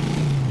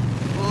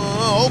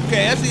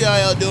 Okay, I see how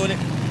y'all doing it.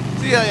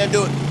 See how y'all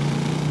doing it.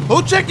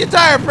 Who checked your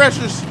tire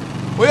pressures?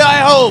 Where y'all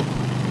at home?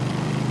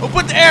 Who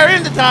put the air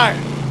in the tire?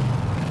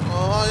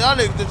 Oh, y'all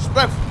niggas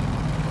disrespectful.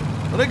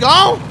 Are they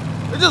gone?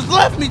 They just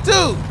left me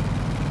too.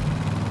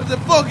 I said,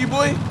 fuck you,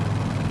 boy.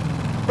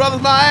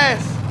 Brother's my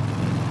ass.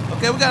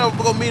 Okay, we gotta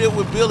go meet up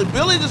with Billy.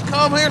 Billy just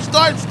come here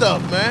starting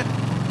stuff, man.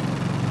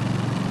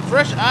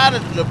 Fresh out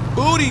of the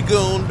booty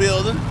goon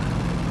building.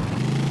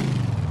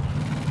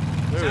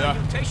 There we are.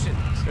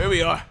 There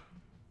we are.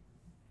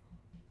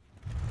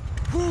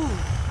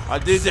 I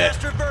did that.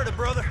 Faster Berta,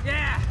 brother.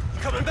 Yeah.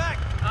 Coming back.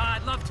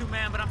 I'd love to,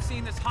 man, but I'm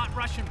seeing this hot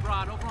Russian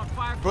broad over on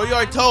Firefly. Bro, you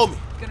already told me.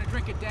 Gonna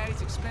drink a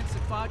daddy's expensive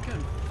vodka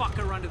and fuck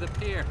her under the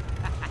pier.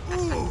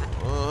 Ooh.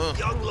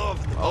 Young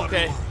love in the modern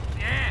Okay. world.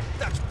 Yeah.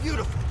 That's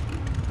beautiful.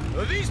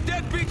 These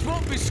deadbeats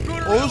won't be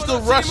screwing Oh, around who's with the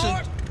us Russian?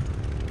 anymore.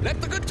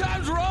 Let the good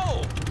times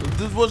roll.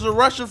 This was a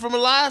Russian from the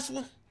last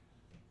one?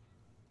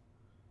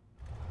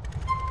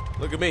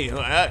 Look at me.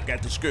 I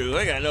got the screw. I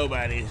ain't got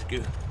nobody in the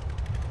screw.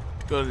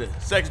 Go to the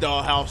sex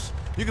doll house.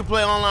 You can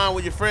play online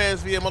with your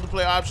friends via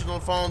multiplayer options on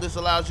the phone. This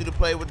allows you to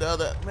play with the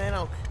other. Man,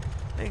 I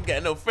ain't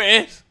got no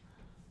friends.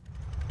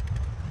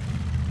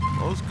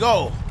 Let's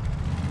go.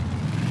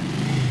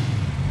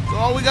 So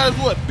all we got is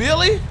what?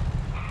 Billy?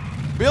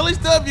 Billy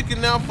stuff? You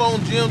can now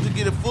phone Jim to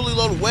get a fully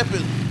loaded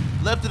weapon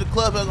left to the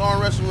clubhouse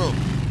arm wrestling room.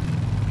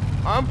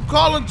 I'm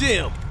calling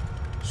Jim.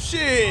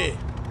 Shit.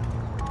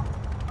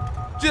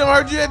 Jim, I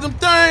heard you had them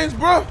things,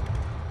 bro.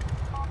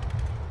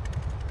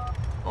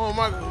 Oh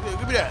my God,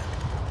 give me that.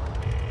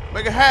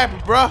 Make it happen,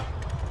 bro.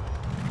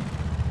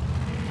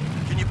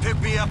 Can you pick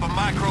me up a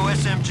micro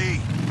SMG?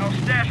 I'll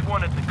stash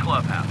one at the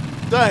clubhouse.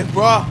 Thanks,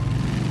 bro.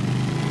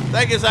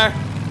 Thank you, sir.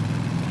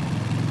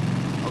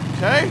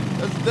 Okay,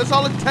 that's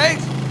all it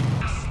takes.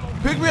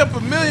 Pick me up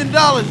 $1 million,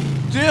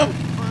 Jim.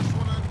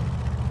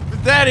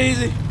 It's that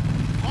easy.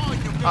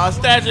 I'll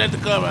stash it at the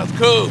clubhouse.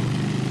 Cool.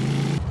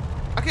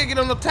 I can't get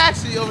on no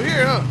taxi over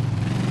here, huh?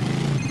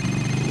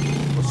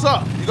 What's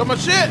up? You got my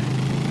shit?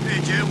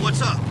 Hey, Jim,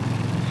 what's up?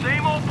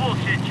 Same old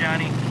bullshit,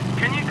 Johnny.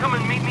 Can you come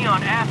and meet me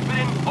on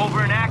Aspen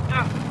over in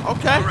Acta?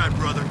 Okay. All right,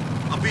 brother.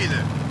 I'll be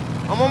there.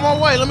 I'm on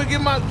my way. Let me get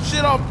my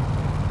shit off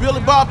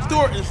Billy Bob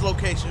Thornton's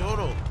location. Hold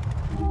on.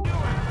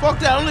 Fuck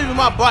that. I'm leaving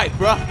my bike,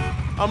 bro.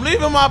 I'm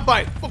leaving my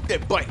bike. Fuck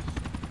that bike.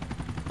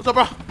 What's up,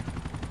 bro?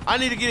 I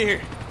need to get in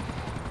here.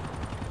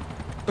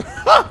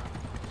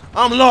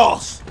 I'm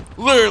lost.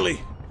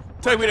 Literally.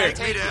 Take me there.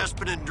 Take me to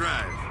Aspen and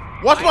Drive.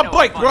 Watch my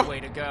bike, bro.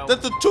 Way to go.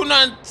 That's the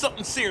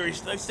 29-something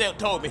series. They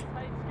told me.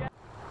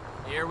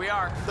 Here we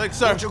are. Thanks,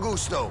 sir. Mucho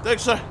gusto.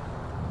 Thanks, sir.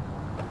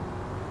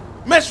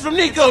 Message from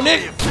Nico,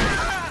 nigga.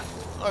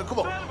 All right, come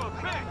on.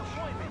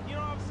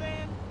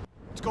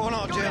 What's going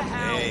on, Jim?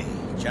 Hey,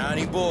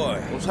 Johnny boy.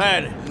 What's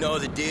happening? You know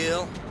the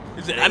deal?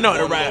 I know how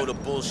to ride.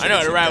 I know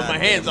how to ride with my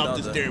hands off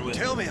the steering wheel.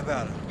 Tell me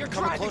about it. You're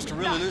coming close to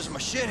really losing my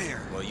shit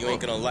here. Well, you ain't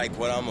gonna like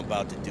what I'm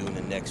about to do in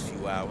the next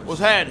few hours. What's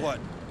happening? What?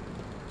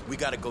 We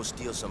gotta go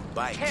steal some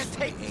bikes from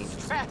the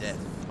Angels of Death.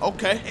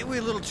 Okay. Ain't we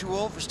a little too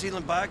old for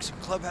stealing bikes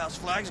and clubhouse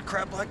flags and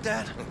crap like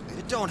that?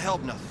 It don't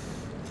help nothing.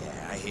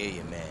 Yeah, I hear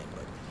you, man,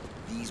 but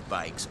these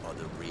bikes are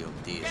the real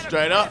deal.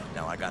 Straight up.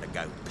 Now, I got a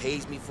guy who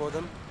pays me for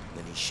them,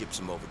 then he ships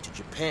them over to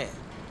Japan.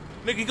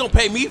 Nigga, you gonna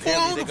pay me for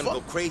Apparently, them? they're gonna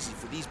go crazy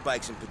for these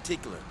bikes in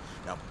particular.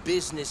 Now,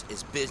 business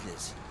is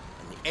business.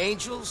 And the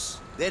Angels,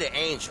 they're the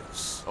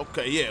Angels.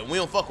 Okay, yeah, we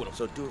don't fuck with them.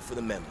 So do it for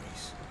the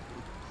memories.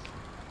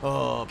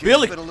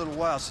 Billy. It's been a little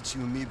while since you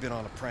and me been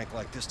on a prank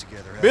like this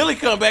together. Billy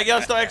come back, y'all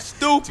start acting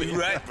stupid. Too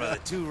right, brother,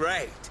 too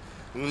right.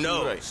 Who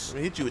knows? Right. I'm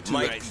gonna hit you with two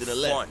Might rights be to the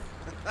left.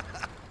 fun.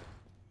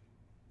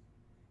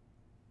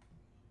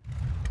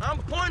 I'm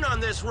point on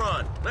this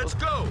run. Let's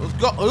go. Let's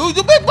go. You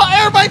big boy.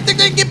 Everybody think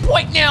they get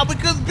point now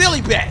because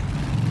Billy back.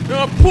 They're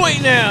on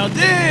point now.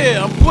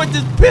 Yeah, I'm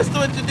pointing this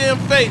pistol at your damn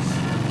face.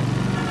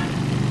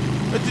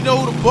 Let you know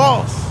who the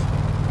boss.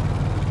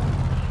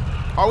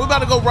 Are we about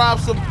to go rob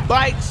some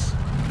bikes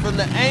from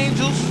the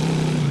Angels?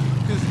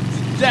 Because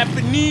the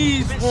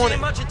Japanese Been want seeing it.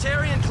 much of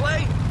Terry and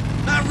Clay?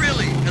 Not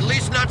really. At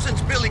least not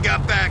since Billy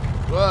got back.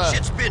 What?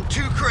 Shit's been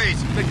too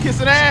crazy. They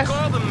kissing ass?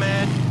 Call them,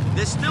 man.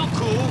 They're still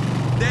cool.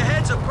 Their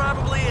heads are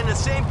probably in the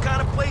same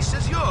kind of place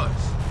as yours.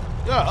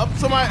 Yeah, up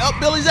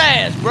Billy's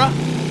ass, bruh.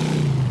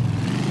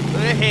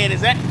 Where their head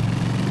is at.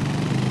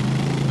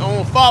 Don't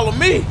wanna follow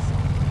me.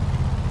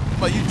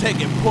 But you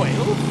taking point.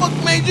 Who the fuck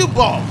made you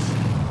boss?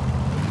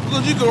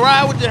 Because you can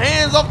ride with your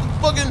hands off the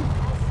fucking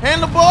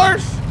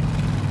handlebars?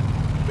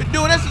 Been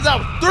doing that since I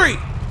was 3.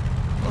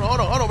 Hold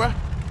on, bruh.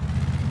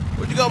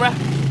 Where'd you go, bruh?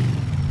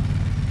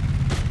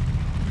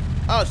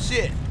 Oh,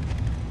 shit.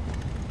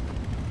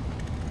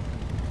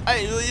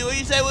 Hey, what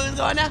you say we was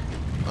going now?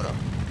 Hold on.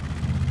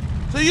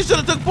 So you should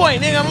have took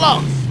point, nigga. I'm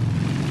lost.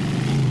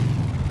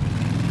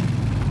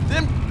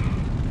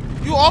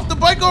 You off the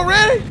bike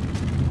already?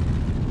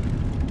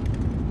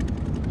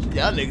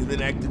 Y'all niggas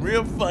been acting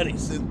real funny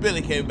since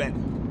Billy came back.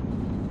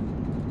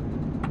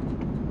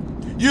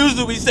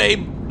 Usually we say,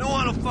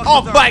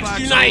 off bikes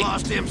unite.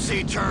 Lost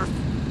MC turf.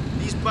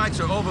 These bikes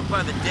are over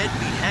by the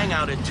deadbeat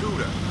hangout in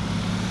Tudor.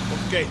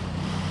 Okay.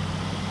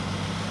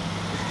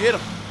 Let's get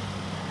him.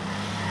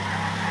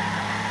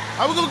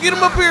 How we gonna get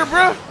him up here,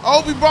 bro? I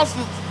hope he brought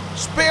some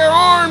spare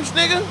arms,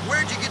 nigga.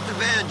 Where'd you get the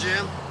van,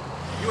 Jim?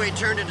 You ain't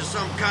turned into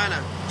some kind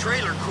of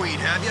trailer queen,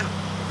 have you?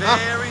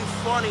 Very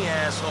funny,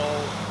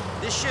 asshole.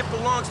 This shit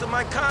belongs to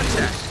my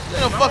contact. Ain't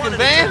no fucking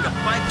van. If I wanted to take a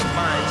bike of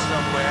mine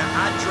somewhere,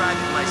 I'd drive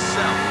it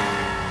myself.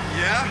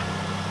 Yeah?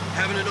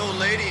 Having an old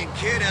lady and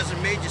kid hasn't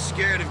made you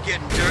scared of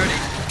getting dirty?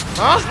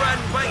 I was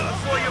riding bike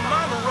before your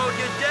mama rode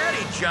your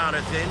daddy,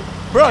 Jonathan.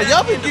 Bro,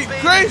 y'all been getting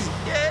crazy.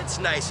 Yeah, it's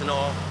nice and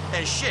all.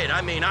 And shit,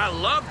 I mean, I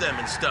love them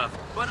and stuff.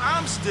 But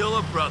I'm still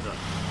a brother.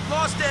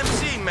 Lost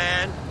MC,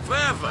 man.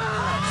 Forever.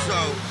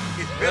 So,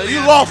 if Billy you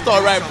lost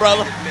all right,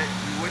 brother. Admit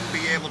you wouldn't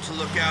be able to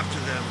look after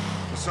them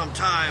for some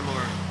time,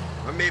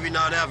 or maybe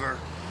not ever.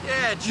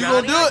 Yeah, Johnny, you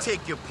gonna do I it?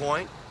 take your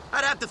point.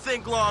 I'd have to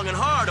think long and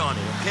hard on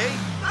it, okay?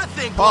 I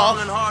think long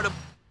and hard.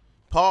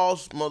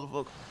 Pause,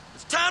 motherfucker.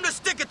 It's time to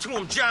stick it to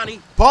him,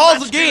 Johnny. Pause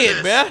Let's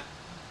again, man.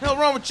 Hell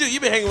wrong with you? You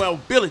been hanging around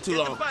with Billy too Get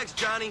long. the bikes,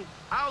 Johnny.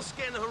 I'll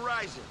scan the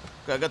horizon.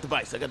 Okay, I got the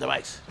bikes. I got the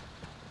bikes.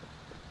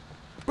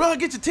 Bro,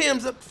 get your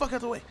Timbs up. Fuck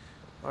out the way.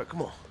 All right,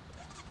 come on.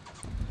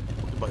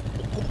 Come on.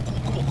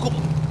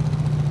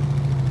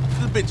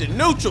 This bitch is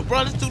neutral,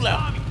 bro. It's too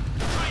loud.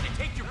 Trying to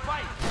take your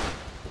bike.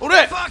 Who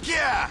that? Fuck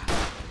yeah!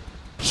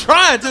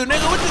 Trying to,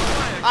 nigga. What you?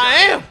 I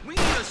am. We need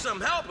us some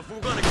help if we're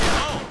gonna get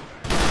home.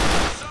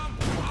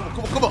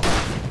 Come on.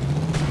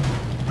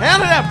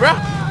 Handle that, bro.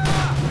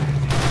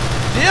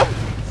 Jim?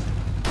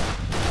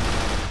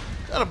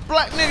 Got a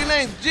black nigga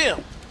named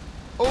Jim.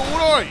 Oh,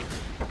 what are you?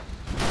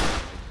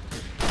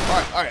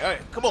 All right.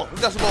 Come on.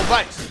 We got some more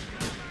bikes.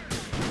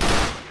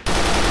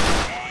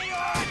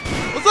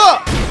 What's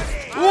up?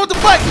 Who wants the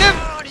bike, nigga?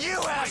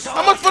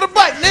 How much for the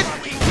bike, nigga?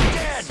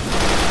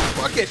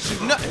 Bro, I can't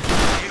shoot nothing.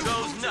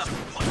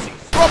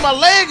 Bro, my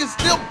leg is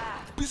still...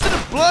 You see the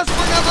blood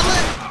spring out my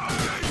leg?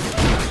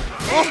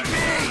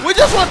 We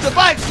just want the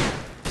bikes.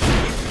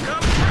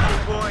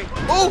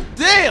 Oh,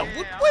 damn.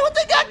 Wait, what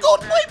they got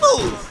going? Wait,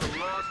 move.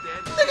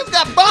 Niggas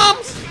got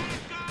bombs.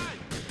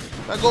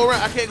 I go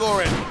around. I can't go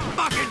around.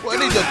 Well, I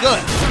need your gun.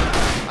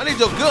 I need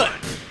your gun.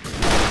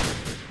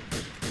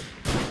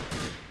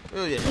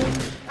 Oh, yeah. Oh,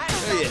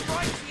 yeah.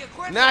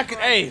 Now I can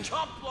aim.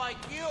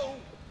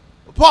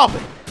 Pop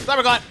it. Stop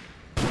it, God.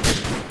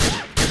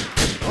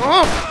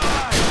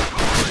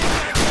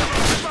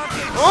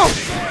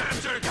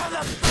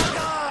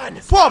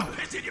 Pop it.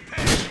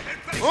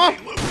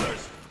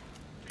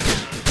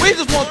 We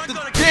just want the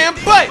damn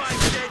bike.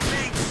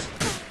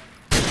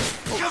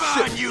 Come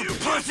on, you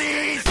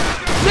pussies!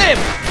 Damn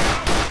it.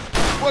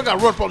 Boy, I gotta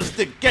run up on this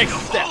thick gangster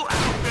step.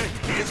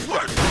 It's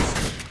worthless.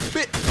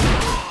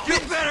 You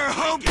better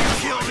hope you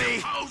kill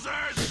me.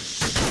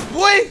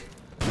 Boy.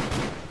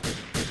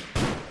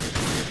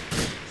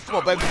 Come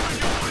on, baby.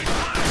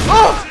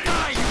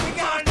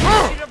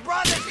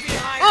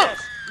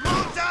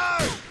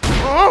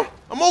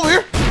 I'm over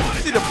here.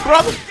 See the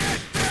brother?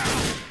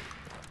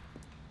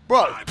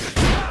 Brother.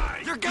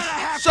 You're gonna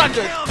have Shut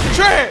to the kill me.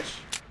 trash.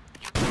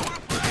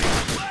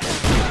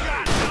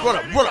 Run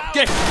up,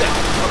 gangsta step.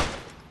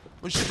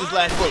 Let me shoot this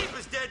last bullet.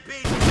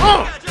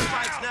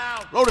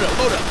 Load it up.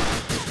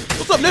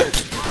 What's up, nigga?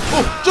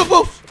 Oh, juke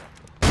boost.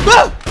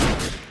 Bow.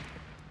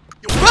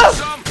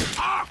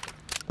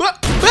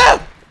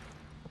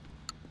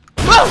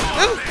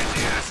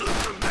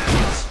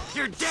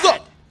 You're dead.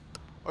 Stop.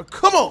 Oh,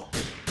 come on.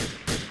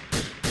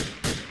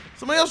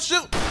 Somebody else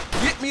shoot.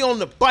 Get me on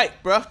the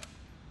bike, bruh.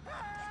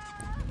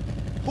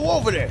 Who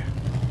over there?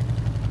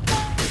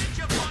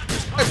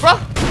 Hey, bruh.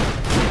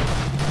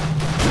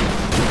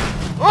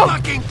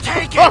 Fucking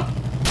take it.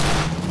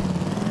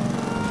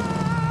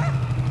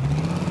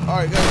 All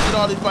right, guys, get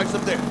all these bikes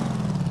up there.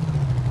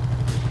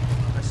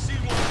 I see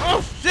one.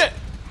 Oh, shit.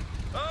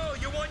 Oh,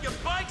 you want your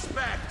bikes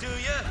back, do you?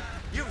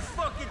 You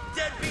fucking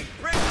deadbeat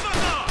prick.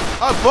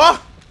 Fuck off. Boy,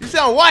 you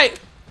sound white.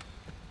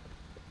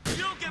 You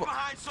don't get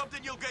behind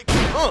something, you'll get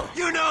killed.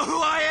 You know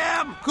who I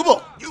am? Come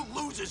on. You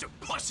losers are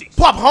pussies.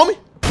 Pop, homie.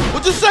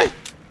 What'd you say?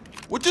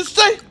 What'd you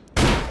say?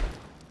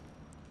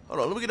 Hold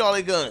on, let me get all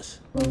these guns.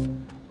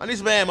 I need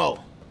some ammo.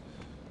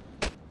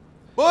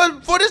 Boy,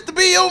 for this to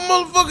be your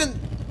motherfucking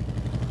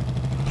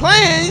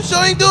plan, you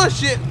sure ain't doing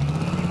shit.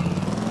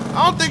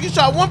 I don't think you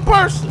shot one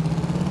person.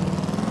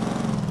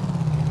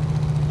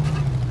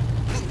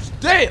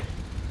 Damn.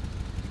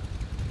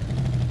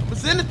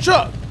 It's in the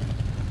truck.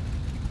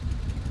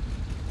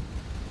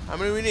 How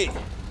many we need?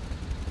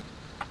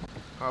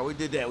 All right, we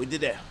did that.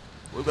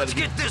 Let's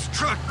get this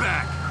truck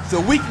back. So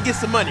we can get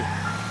some money.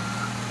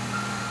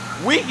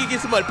 We can get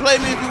some money. Play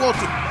me if you want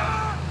to.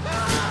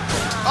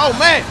 Oh,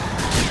 man.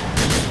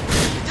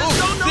 Just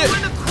don't know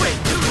when to quit,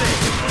 do they?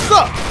 What's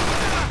up?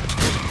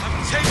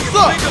 I'm taking What's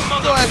up?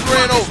 bigger Your ass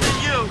ran over. than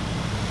you.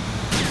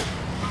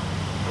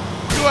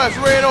 ass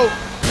ran over.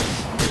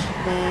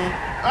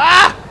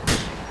 Ah!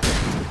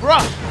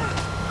 Bruh!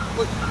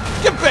 Wait,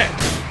 get back!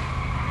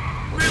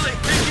 Really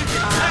think you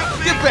can take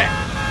me? Get back!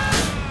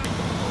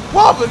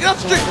 Whopper, get up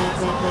the street!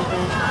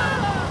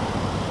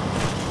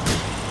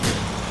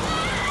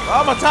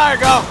 Oh, my tire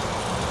gone.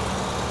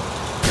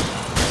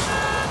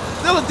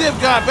 Still a dip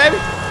guy, baby.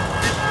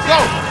 Let's go.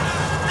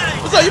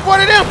 What's up? You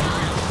part of them?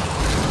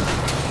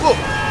 Look.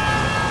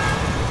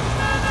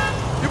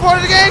 You part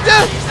of the game,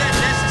 too? Is that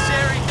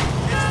necessary?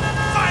 It's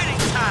fighting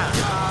time.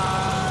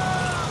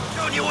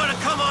 Don't you want to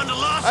come on the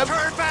lost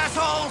turf,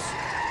 assholes?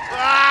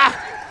 Ah!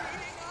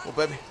 Oh,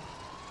 baby.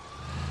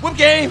 Whip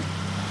game.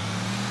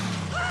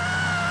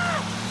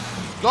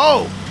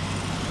 Go.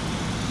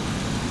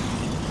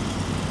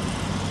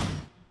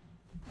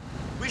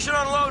 We should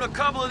unload a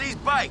couple of these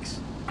bikes.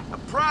 A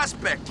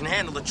prospect can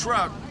handle the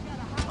truck.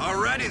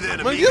 Alrighty then,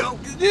 Man, amigo.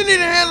 you need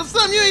to handle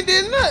something. You ain't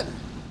did nothing.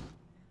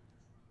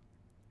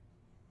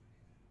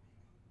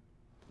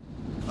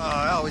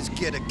 I always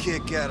get a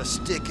kick out of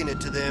sticking it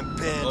to them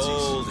pansies.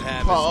 Old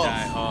habits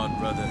die hard,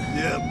 brother.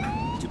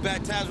 Yep. Too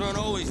bad times weren't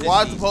always this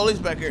Why is the easy. police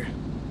back here?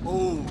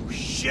 Oh,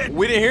 shit.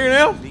 We didn't hear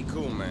them? Be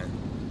cool, man.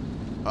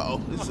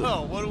 Uh-oh.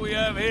 Oh, what do we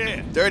have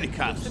here? Dirty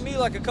cops. To me,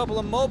 like a couple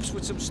of mopes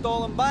with some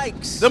stolen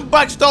bikes. Them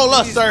bikes stole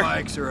us, These sir.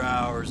 bikes are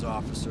ours,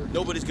 officer.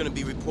 Nobody's gonna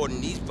be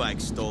reporting these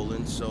bikes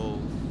stolen, so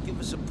give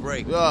us a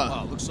break.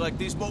 Wow, looks like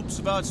these mopes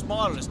have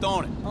outsmarted us,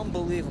 don't it?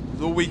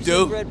 Unbelievable. What we These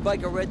do? Red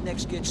biker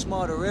rednecks get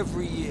smarter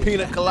every year.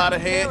 Pina colada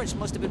Their head. parents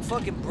must have been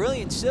fucking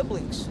brilliant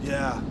siblings.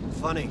 Yeah,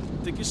 funny.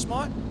 Think you're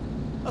smart?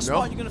 How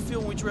smart you gonna feel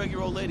when we drag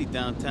your old lady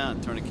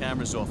downtown, turn the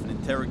cameras off, and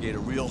interrogate her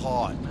real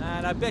hard?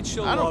 And I bet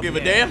she'll I don't love give a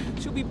you. damn.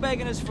 She'll be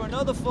begging us for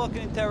another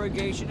fucking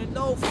interrogation in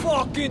no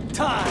fucking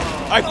time.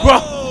 All right,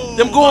 bro.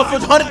 Them going for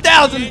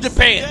 100,000 in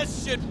Japan. That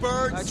shit,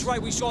 birds. That's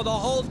right, we saw the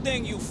whole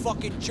thing, you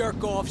fucking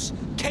jerk-offs.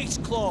 Case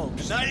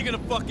closed. Now you're gonna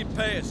fucking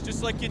pay us,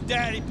 just like your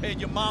daddy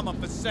paid your mama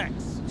for sex.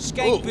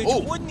 Skank bitch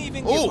oh, wouldn't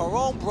even oh. give her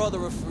own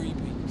brother a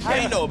freebie. How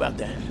do you know about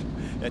that?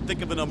 Yeah,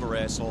 think of a number,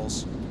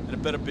 assholes. And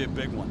it better be a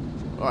big one.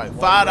 All right,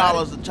 While $5 you're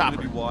a at it, you're chopper.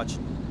 gonna be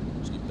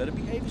watching. So you better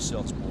behave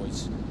yourselves,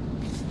 boys.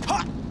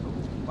 Ha!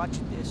 Watch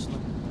this.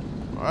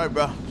 All right,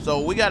 bro.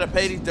 So we gotta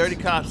pay these dirty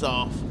cops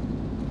off.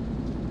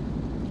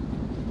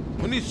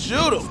 We need to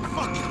shoot them.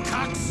 Fucking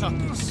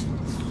cocksuckers.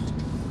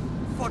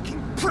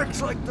 Fucking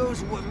pricks like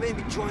those are what made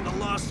me join the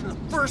Lost in the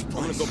first I'm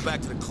gonna place. go back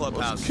to the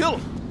clubhouse. Let's kill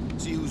them.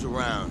 See who's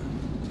around.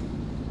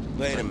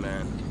 Later,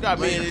 man. Got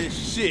me in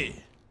this shit.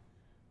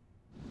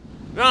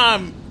 Now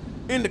I'm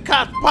in the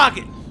cop's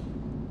pocket.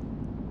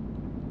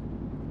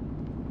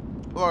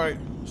 All right,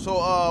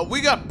 so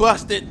we got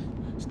busted,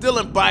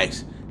 stealing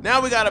bikes.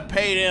 Now we gotta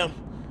pay them.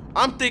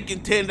 I'm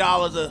thinking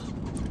 $10 a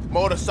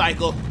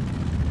motorcycle.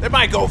 They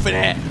might go for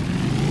that.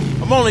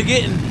 I'm only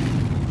getting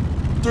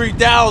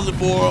 $3,000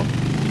 for them.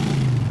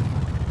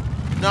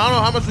 Now I don't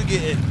know how much we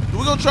getting.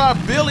 We're gonna try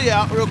Billy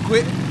out real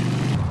quick.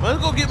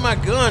 Let's go get my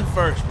gun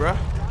first, bruh.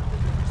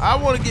 I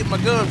want to get my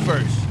gun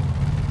first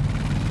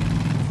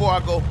before I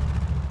go.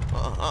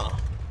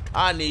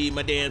 I need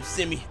my damn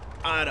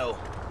semi-auto.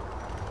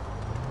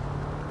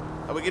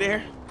 How we get in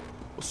here?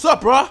 What's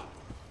up, bro?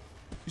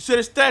 You said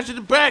it's stashed in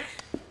the back.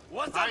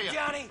 What's up,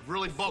 Johnny?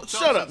 Really bulked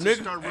Shut up up, since nigga.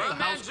 you started with the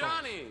house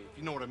calls, if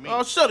you know what I mean.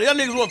 Oh, shut up. Y'all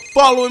niggas weren't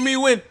following me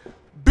when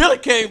Billy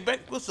came back.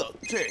 What's up,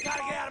 Terry?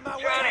 Gotta get out of my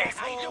way.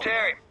 Johnny,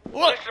 Terry.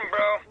 What? Listen,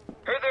 bro.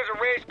 Heard there's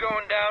a race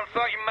going down.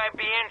 Thought you might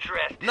be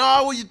interested.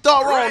 Nah, well, you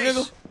thought wrong, Race.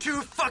 nigga.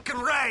 Too fucking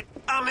right.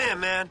 I'm in,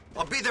 man.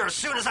 I'll be there as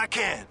soon as I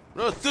can.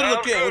 No, still Sounds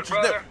look at good, what you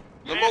brother. never.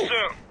 See Now you move.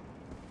 soon.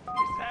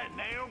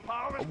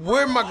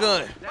 Where's my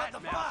gun?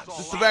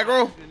 This the back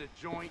room?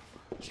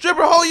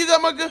 Stripper hole, you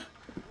got my gun?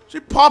 She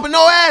popping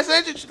no ass,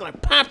 ain't she? She's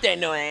like, pop that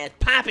no ass,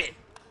 pop it.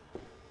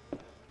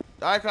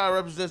 The icon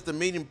represents the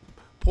meeting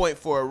point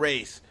for a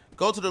race.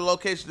 Go to the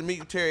location to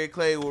meet Terry and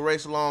Clay will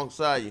race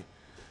alongside you.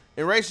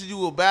 In races, you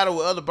will battle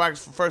with other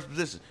bikers for first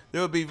position.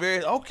 There will be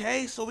various,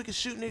 okay, so we can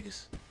shoot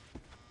niggas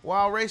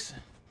while racing.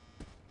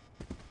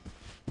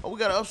 Oh, we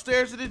got an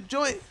upstairs to this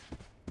joint.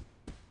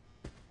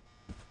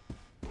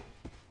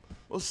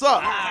 What's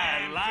up?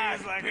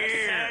 Lies like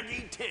a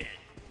saggy tit.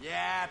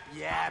 Yap.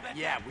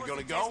 We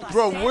gonna go?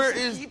 Bro, where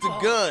is the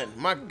gun?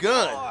 My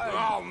gun.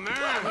 Oh, man.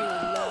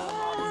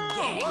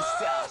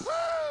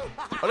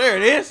 Oh, there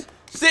it is.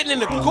 Sitting in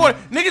the corner.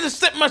 Nigga just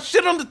set my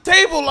shit on the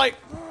table like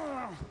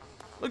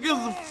it was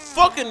the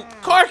fucking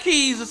car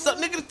keys or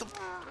something. Nigga, the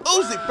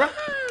Uzi, bro.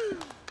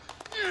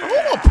 Who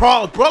no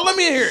problem, bro? Let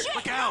me in here.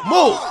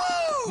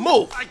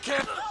 Move. I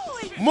can't.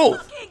 Move.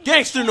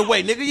 Gangster in the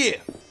way, nigga, yeah.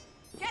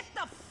 Get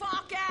the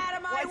fuck out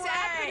of my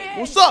way!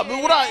 What's up, man?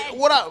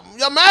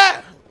 Y'all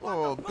mad?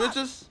 Oh,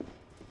 bitches.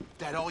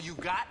 That all you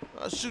got?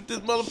 I'll shoot this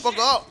motherfucker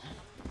up.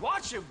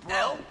 Watch it,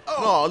 bro.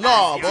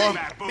 No,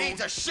 boy.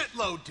 Means a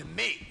shitload to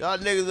me. Y'all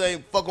niggas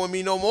ain't fucking with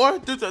me no more.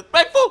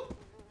 Disrespectful.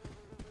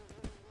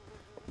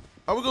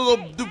 Are we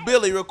gonna go do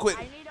Billy real quick?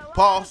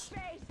 Pause.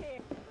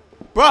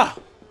 Bruh,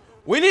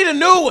 we need a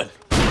new one.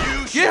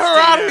 Get her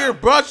out of here,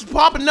 bruh. She's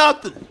popping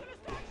nothing.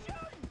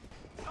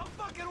 No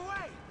fucking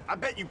way. I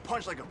bet you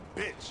punch like a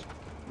bitch.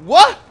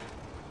 What?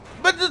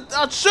 But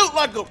I shoot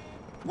like a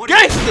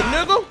gangster,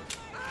 nigga.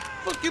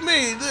 Fuck you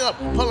mean? I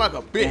punch like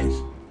a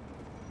bitch.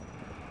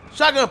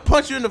 Shotgun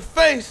punch you in the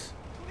face.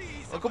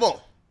 Oh, come on.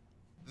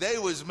 They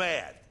was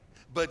mad.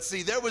 But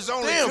see, there was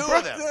only Damn, two bro.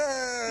 of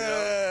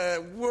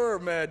them. We're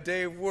mad,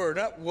 Dave. We're.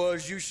 That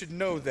was, you should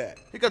know that.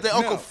 He got that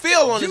Uncle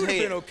Phil on his you'd have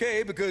head. been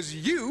okay because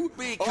you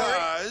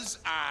Because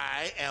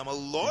I am a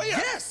lawyer.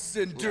 Yes,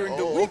 and during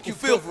the Oh, week Uncle you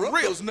Phil cover for up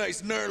real. those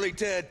nice gnarly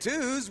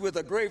tattoos with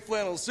a gray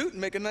flannel suit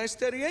and make a nice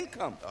steady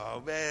income.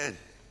 Oh, man.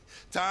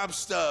 Tom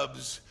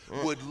Stubbs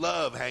would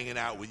love hanging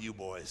out with you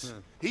boys.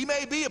 He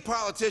may be a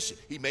politician.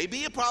 He may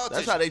be a politician.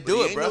 That's how they but do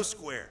he it, ain't bro. no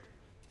square.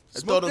 They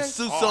throw them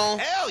suits on.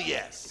 Hell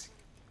yes.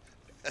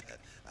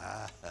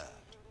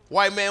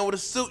 White man with a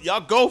suit,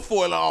 y'all go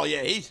for it. Oh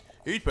yeah, he's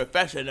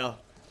professional.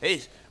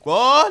 He's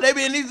boy, they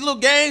be in these little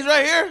gangs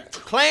right here,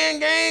 clan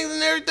gangs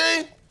and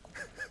everything.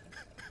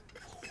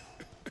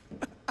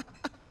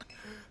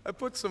 I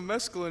put some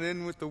mescaline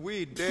in with the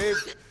weed,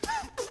 Dave,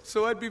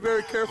 so I'd be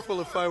very careful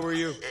if I were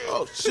you.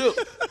 Oh shoot.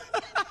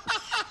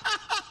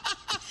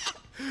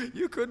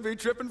 You could be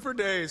tripping for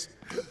days.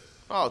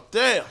 Oh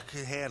damn. I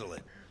can handle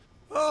it.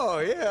 Oh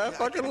yeah, I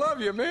fucking love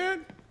you,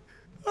 man.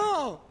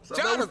 Oh,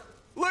 Jonathan,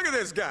 look at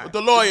this guy. What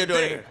the lawyer doing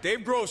Dave, here?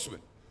 Dave Grossman.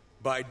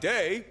 By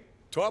day,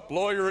 top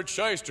lawyer at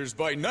Shysters.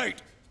 By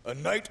night, a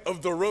knight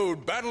of the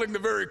road battling the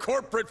very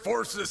corporate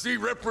forces he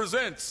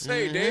represents.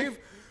 Say, Dave,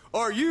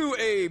 are you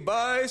a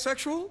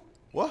bisexual?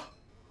 What?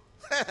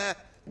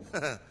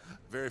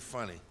 Very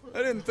funny. I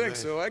didn't think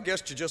so. I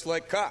guessed you just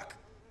like cock.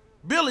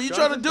 Billy, you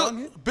Jonathan trying to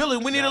do it? Billy,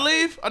 we need to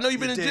leave. I know you've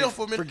been in Dave, jail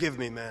for a minute. Forgive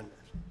me, man.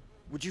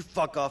 Would you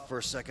fuck off for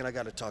a second? I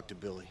gotta talk to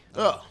Billy.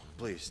 Oh.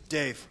 Please.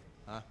 Dave.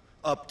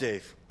 Up,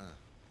 Dave.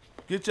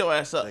 Get your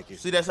ass up. Thank you.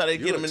 See, that's how they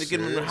You get them look in, get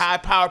them in serious. high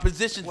power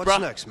positions, What's bro.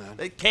 next, man?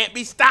 They can't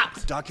be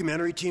stopped.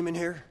 Documentary team in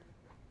here?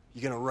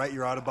 You gonna write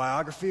your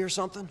autobiography or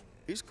something?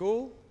 He's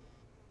cool.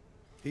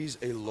 He's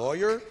a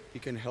lawyer. He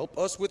can help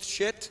us with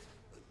shit.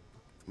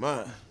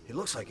 Man. He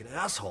looks like an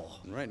asshole.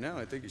 And right now,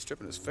 I think he's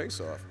stripping his face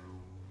off.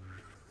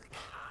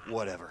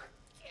 Whatever.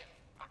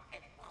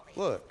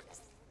 Look,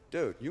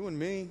 dude, you and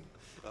me.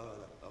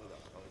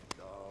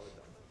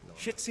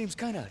 Shit seems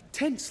kind of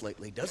tense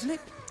lately, doesn't it?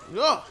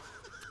 Yeah.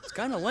 It's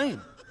kind of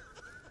lame.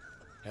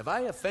 Have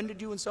I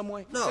offended you in some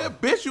way? No. Yeah,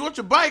 bitch, you want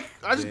your bike?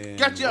 I just Then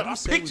got you what up. do I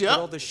say picked we you put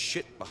all up. this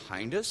shit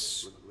behind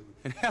us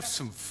and have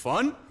some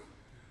fun?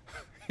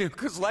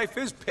 Because life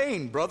is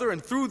pain, brother,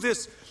 and through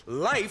this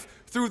life,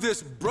 through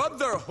this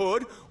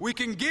brotherhood, we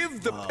can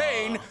give the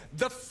pain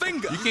the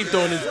finger. You keep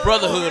throwing this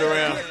brotherhood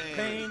around.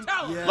 Pain.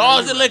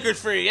 Laws and liquor's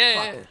free,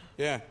 yeah.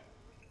 Yeah.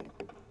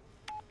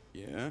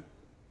 Yeah?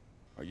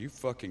 Are you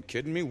fucking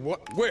kidding me?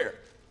 What? Where?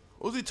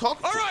 What's he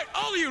talking All to? right,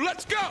 all of you,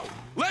 let's go!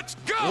 Let's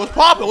go! What's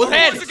poppin'? What's Boys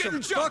happening? are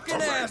getting jumped. All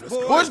right, let's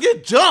go. Boys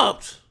get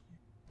jumped.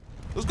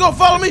 Let's go.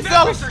 Follow me,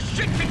 fellas.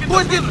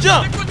 Boys get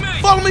jumped.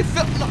 Follow me,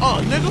 fellas.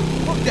 Oh, nigga.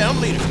 Fuck that.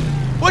 I'm leading.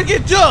 Boys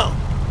get jumped.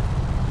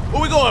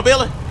 Where we going,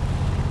 Billy?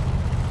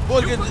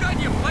 Boys You get forgot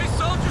your place,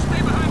 soldier.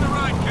 Stay behind the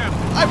ride,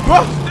 Captain. Hey,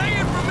 bro. Stay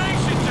in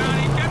formation,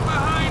 Johnny. Get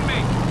behind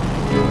me.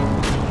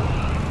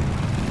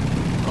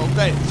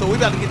 Okay, so we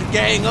about to get the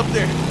gang up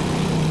there.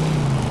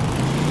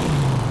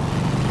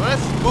 Well,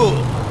 that's bull.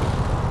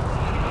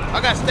 I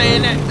gotta stay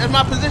in that. That's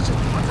my position.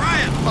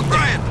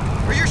 Brian,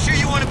 are you sure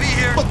you want to be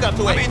here? Fuck out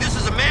the way. I mean, this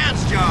is a man's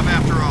job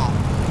after all.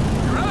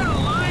 You're out of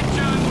line,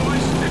 John boy.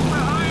 Stick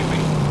behind me.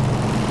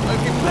 I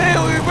keep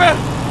playing with you, bro.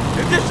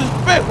 It's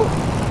disrespectful.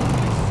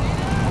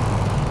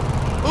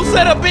 Who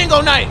set up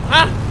bingo night,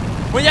 huh?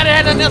 When y'all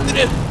had nothing else to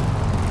do.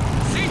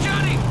 See,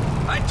 Johnny?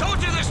 I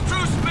told you this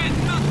truce meant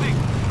nothing.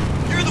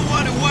 You're the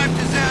one who wiped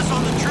his ass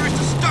on the truce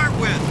to start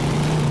with.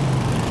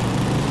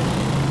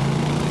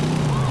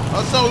 Oh,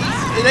 so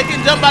they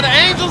get jumped by the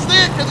angels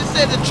then? Because it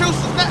said the truth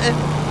is nothing.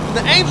 The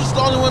angels the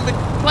only one been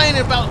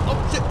complaining about. Oh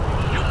shit.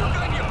 You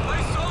forgot your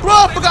place, soldier. Bro,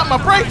 I forgot my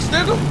brakes,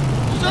 nigga.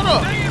 Shut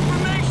up. Stay in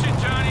formation,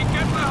 Johnny.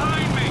 Get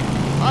behind me.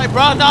 Alright,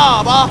 bro,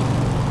 nah, bro.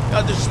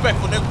 Y'all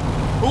disrespectful, nigga.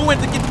 Who went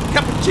to get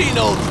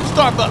cappuccinos from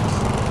Starbucks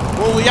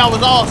when y'all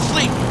was all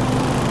asleep?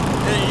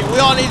 And we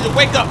all need to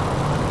wake up.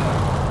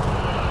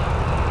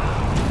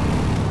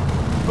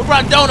 Who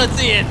brought donuts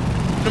in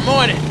the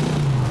morning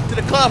to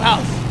the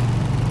clubhouse?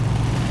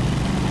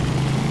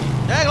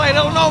 They act like they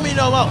don't know me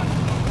no more.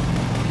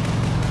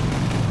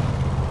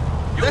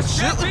 You That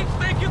shit. champions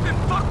think you can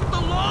fuck with the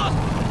laws?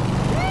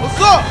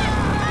 What's up?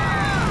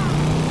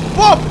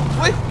 Whoop!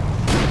 Wait.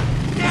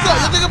 What's up?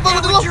 You think I'm fucking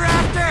with the law? You're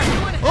after.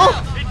 Huh?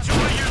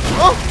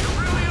 Huh?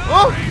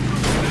 Huh?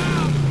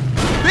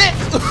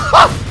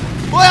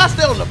 Bitch! Boy, I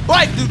stay on the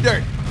bike, do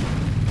dirt.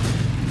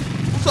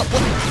 What's up?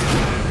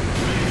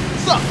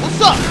 What's up?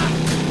 What's up?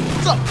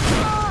 What's up?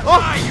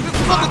 Huh? You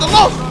fuck with the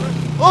law?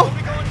 Huh?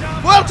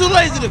 Boy, I'm too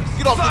lazy to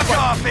get off this bike. Fuck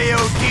off,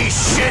 AOD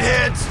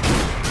shitheads.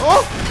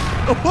 Huh?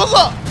 What's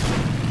up?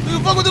 You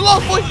fuck with the law,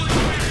 boy?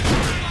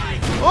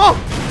 Huh?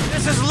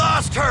 This is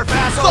lost turf,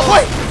 asshole. Stop,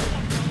 wait!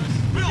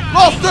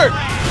 Lost dirt!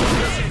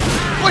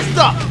 Wait,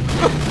 stop!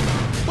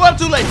 Boy, I'm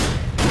too late.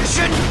 You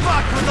shouldn't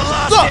fuck with the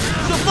lost. Stop! You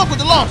shouldn't fuck with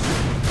the lost.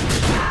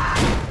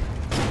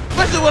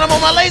 Especially when I'm on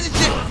my lazy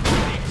shit.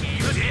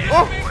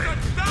 Oh.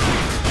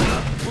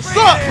 What's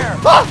up?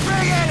 Huh?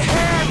 Bring it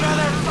here,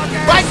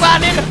 motherfucker! Bike by,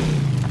 nigga.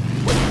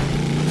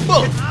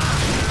 Oh.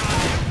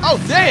 Oh,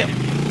 damn.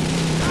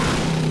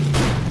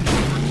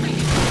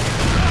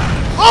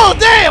 Oh,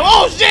 damn.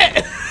 Oh,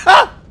 shit.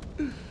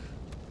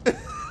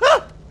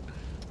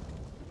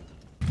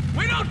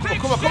 We don't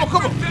take come on.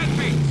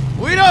 deadbeats.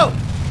 We don't.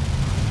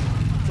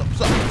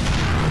 What's up?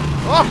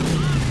 Oh.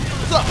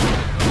 What's up?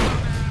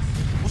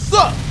 What's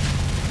up?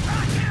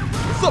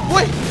 What's up,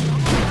 boy?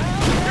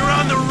 You're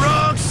on the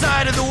wrong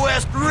side of the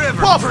West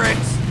River,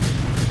 pricks.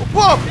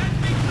 Whoa.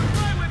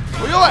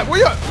 Where you at? Where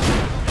you at?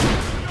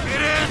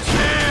 It ends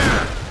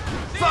here.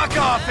 Fuck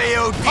off,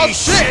 AOD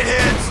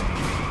shitheads.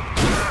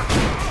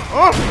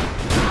 Oh.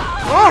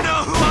 You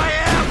know who I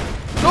am?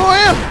 Know who I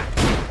am?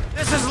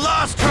 This is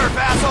Lost Turf,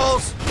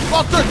 assholes.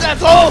 Lost Turf,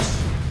 assholes. Is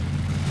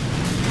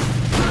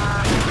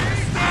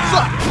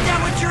that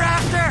what you're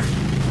after?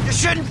 You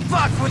shouldn't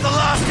fuck with the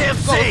Lost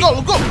MC.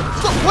 Let's go.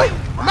 Stop, wait.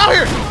 I'm out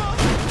here.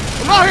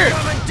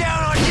 Coming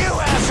down on you,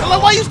 asshole.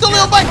 Like, why you still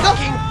on bike, though?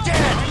 Fucking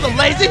dead. You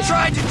lazy. You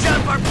tried to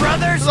jump our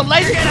brothers. You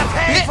lazy. You're gonna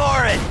pay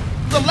for it.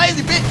 You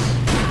lazy bitch.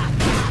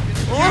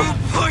 You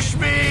push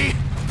me.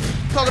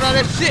 Talking all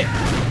that shit.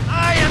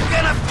 I am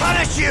gonna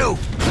punish you.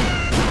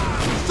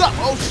 What's up?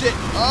 Oh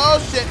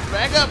shit.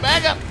 Back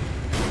up.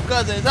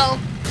 Cousin is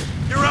home.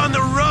 You're on the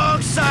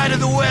wrong side of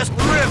the West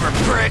River,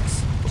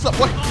 pricks. What's up,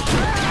 boy?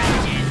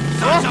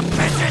 Sons of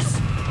bitches.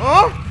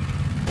 Huh?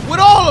 With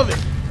all of it.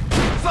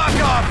 Fuck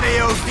off,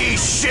 AOD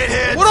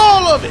shitheads. With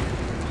all of it.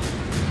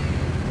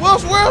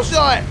 Where else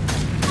y'all at?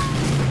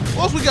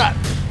 What else we got?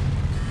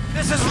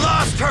 This is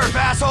Lost Turf,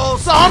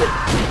 assholes. Son.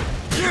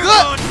 You're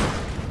good.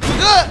 You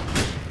good?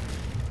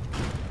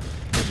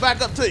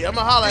 Back up to you. I'm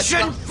gonna holler at you.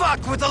 You shouldn't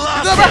fuck with the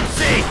Lost good,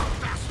 MC.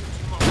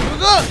 You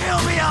good?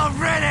 Kill me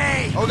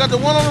already. Oh, we got the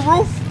one on the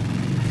roof?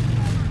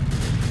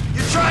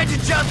 You tried to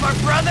jump our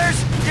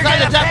brothers? You're Tried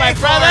to gonna jump pay my for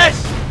brothers?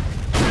 it.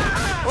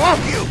 Fuck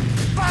you.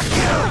 Fuck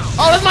you.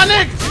 Oh, that's my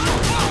nigga.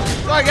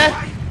 Sorry, guy.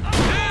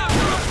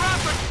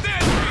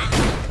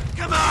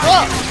 Come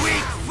on, you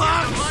weak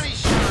fucks.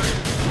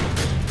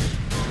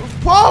 What's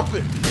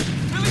poppin'?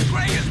 Billy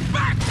Gray is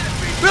back.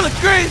 Billy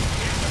Gray?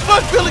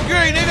 Fuck Billy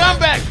Gray, nigga. I'm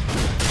back.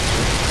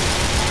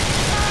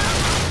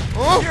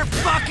 You're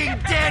fucking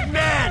dead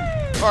men.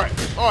 All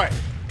right.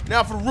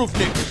 Now for the roof,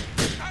 nigga.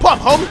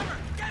 Pump, homie.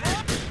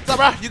 What's up,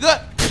 bro? You good?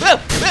 Bill.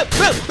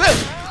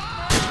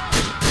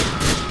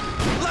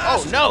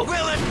 Oh, no.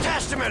 Will and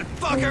Testament,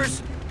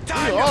 fuckers.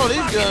 Time all to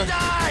these fucking guns.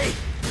 die.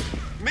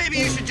 Maybe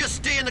you should just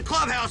stay in the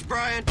clubhouse,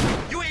 Brian.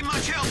 You ain't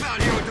much help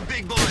out here with the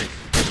big boys.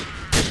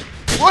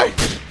 Wait.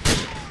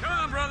 Come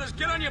on, brothers,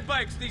 get on your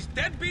bikes. These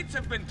deadbeats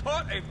have been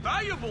taught a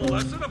valuable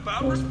lesson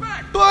about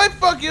respect. Boy,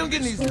 fuck you. I'm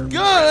getting these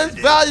guns.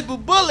 Valuable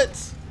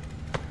bullets.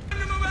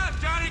 Move out,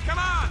 Johnny. Come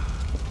on.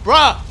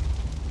 Bruh.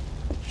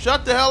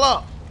 Shut the hell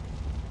up.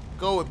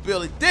 Go with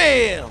Billy.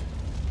 Damn.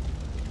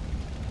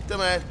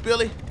 Dumbass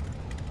Billy.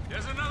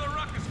 There's another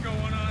ruckus going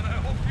on.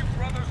 I hope you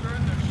brothers are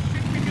in the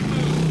shit we can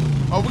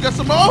lose. Oh, we got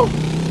some more?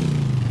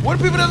 What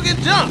if people don't get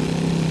jumped?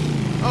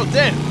 Oh,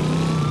 damn.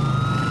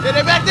 Yeah,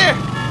 they're back there.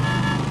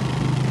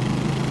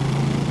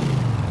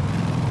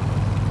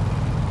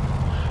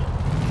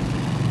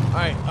 All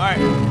right.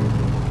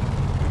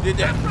 We did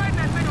that. Ride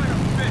that thing like a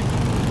bitch.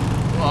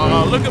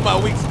 Oh, look at my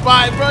weak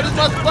spot, bro. This is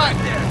my spot.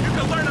 You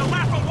can learn a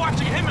lot from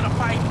watching him in a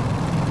fight.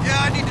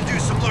 Yeah, I need to do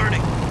some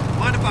learning.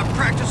 Mind if I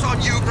practice on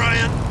you,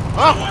 Brian?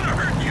 I don't want to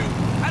hurt you.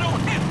 I don't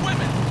hit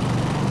women.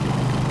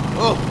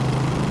 Oh.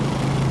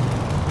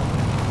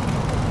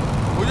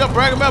 We just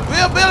bragging about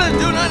Bill didn't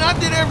do nothing. I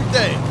did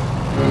everything.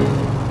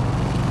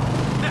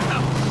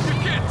 Now, you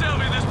can't tell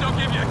me this don't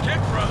give you a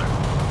kick, brother.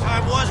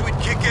 Time was we'd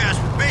kick ass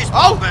with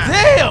baseball bats.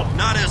 Damn!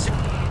 Not as...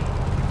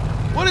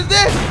 What is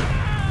this?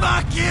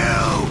 Fuck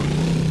you!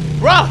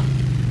 Bruh!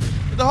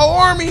 There's the whole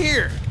army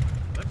here.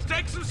 Let's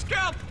take some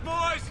scalps,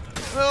 boys.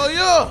 Hell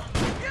yeah.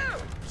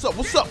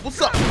 What's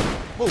up?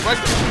 Move right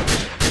there.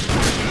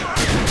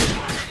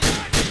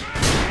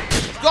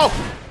 Let's go.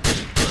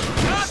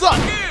 What's up?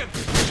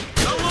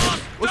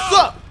 What's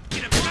up?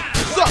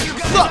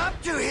 What's up? Up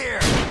to here.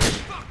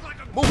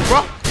 Move,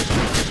 bro.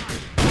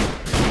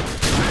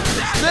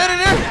 Standing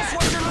there. That's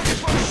what you're looking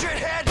for,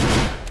 shithead.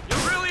 You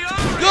really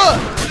are. Good.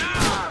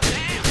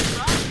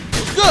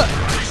 Good.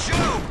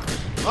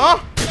 Huh?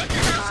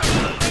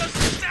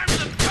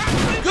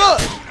 Good.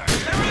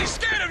 They're really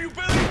scared of you,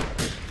 Billy.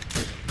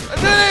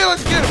 They ain't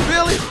scared of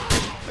Billy.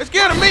 They're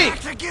scared of me.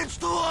 It's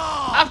against the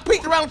law. I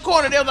peeked around the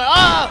corner. They was like,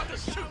 ah.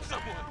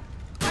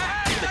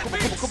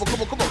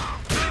 Come on.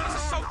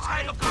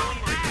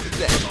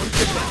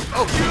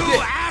 Oh, You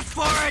shit. asked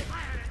for it.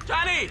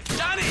 Johnny, give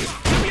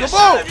me a Come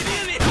shot on. if you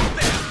need any help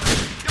there.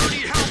 Don't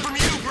need help from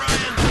you,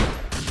 Brian.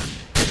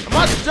 I'm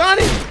out,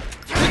 Johnny.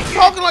 You're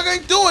talking like I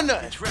ain't doing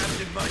nothing.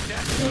 Trapped in my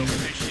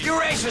definition. You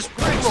racist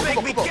pricks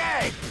make me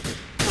gay.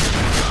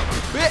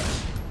 Bitch.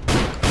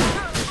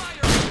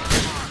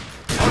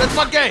 Oh, that's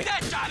my gang.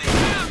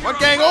 My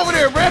gang over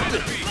there,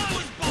 repping.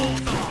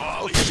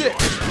 Oh, shit.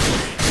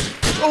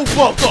 Oh,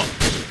 fuck up.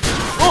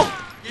 Oh.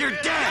 You're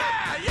dead.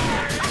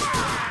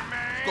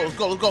 Let's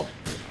go.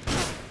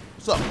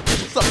 What's up?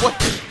 What's up, boy?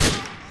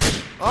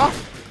 Huh?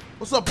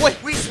 What's up, boy?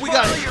 We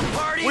got your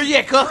party. Where you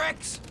at, cuz?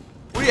 Pricks.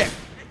 Where you at?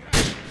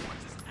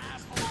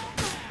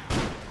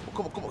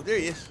 Oh, come on. There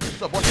he is.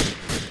 What's up, boy?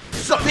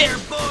 What's up,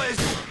 bitch? Boys.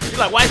 He's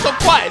like, why you so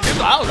quiet,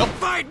 nigga? I don't know.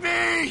 Fight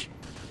me.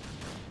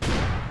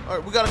 All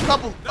right, we got a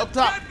couple up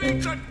top.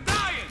 Deadbeats are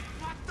dying.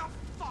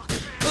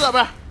 What's up,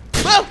 man?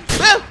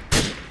 Bill.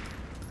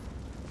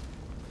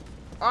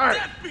 All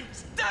right.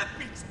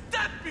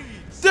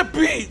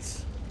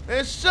 Deadbeats.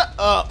 Man, shut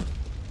up.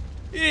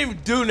 You didn't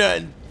even do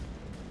nothing.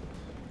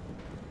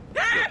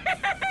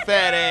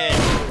 Fat ass.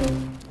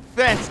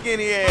 Fat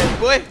skinny ass,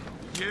 boy.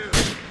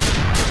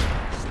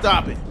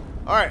 Stop it.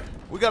 All right,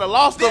 we got a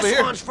lost over here.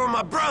 This one's for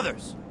my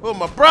brothers. For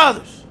my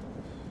brothers.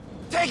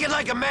 Take it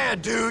like a man,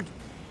 dude.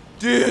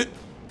 Dude.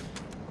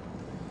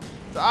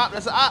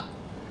 That's an op.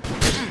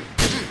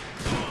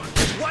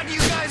 What are you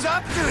guys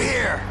up to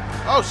here?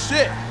 Oh,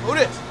 shit. Who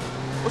this?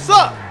 What's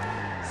up?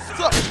 What's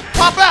up?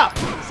 Pop out.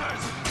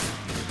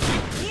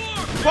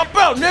 Pop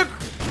out, nigga.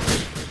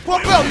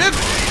 Pop out, nigga.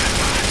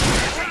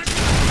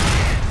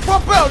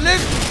 Pop out,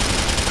 nigga.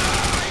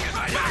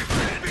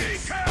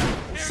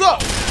 What's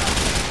up?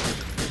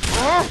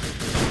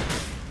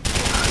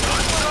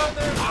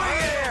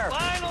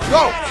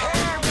 Go.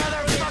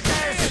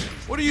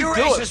 What are you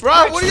doing,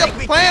 bro? What are you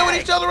playing with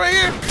each other right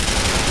here?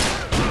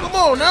 Come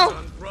on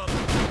now.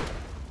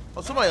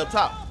 Oh, somebody up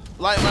top.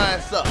 Light my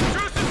ass up.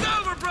 Truce is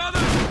over, brother.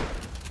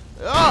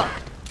 Yeah.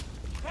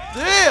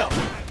 Damn.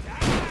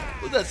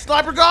 Was that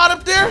sniper god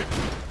up there?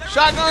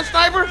 Shotgun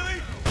sniper?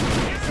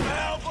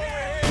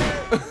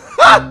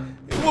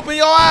 He whooping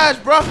your eyes,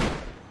 bro.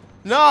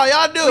 No,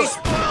 y'all do We it.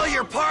 spoil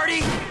your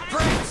party,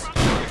 Prince.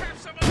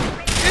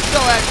 Get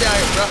your ass down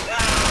here, bro.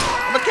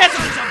 I'm gonna catch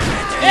you.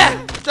 Yeah,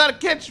 I'm trying to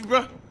catch you,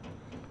 bro.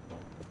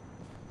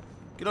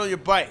 Get on your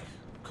bike.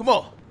 Come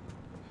on.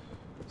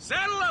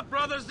 Saddle up,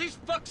 brothers. These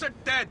fucks are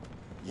dead.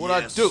 What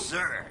I do?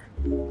 Sir.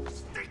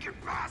 Stinking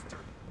bastard.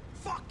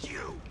 Fuck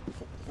you.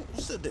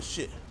 Who said that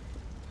shit?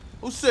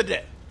 Who said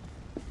that?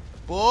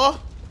 Boy?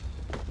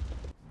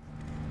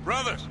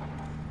 Brothers.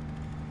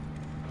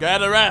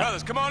 Gather around.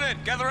 Brothers, come on in.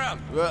 Gather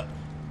around. Yeah.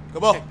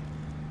 Come on.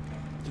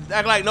 Just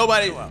act like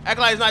nobody, act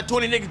like it's not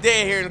 20 niggas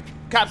dead here and the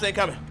cops ain't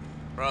coming.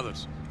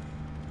 Brothers.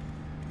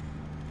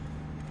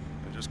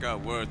 I just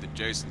got word that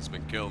Jason's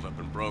been killed up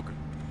in Broken.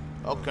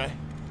 Okay.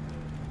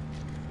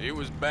 He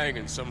was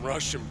banging some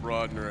Russian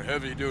broad and her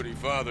heavy-duty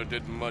father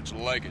didn't much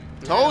like it.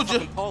 Told you.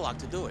 Polak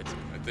to do it.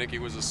 I think he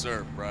was a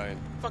Serb, Brian.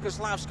 Fucking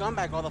Slav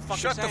scumbag, all the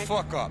fucking Shut the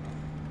fuck up.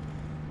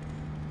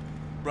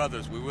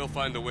 Brothers, we will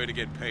find a way to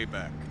get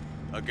payback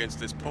against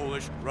this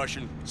Polish,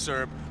 Russian,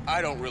 Serb.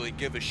 I don't really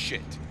give a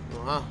shit.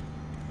 Uh-huh.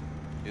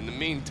 In the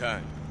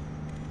meantime,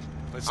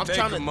 let's I'm take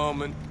trying a to-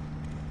 moment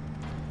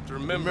to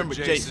remember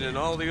Jason and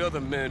all the other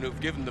men who've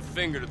given the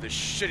finger to this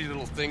shitty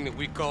little thing that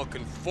we call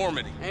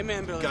conformity.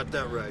 Amen, Billy. Got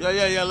that right.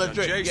 Yeah, let's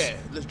Now, drink. Jason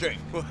Yeah, let's drink.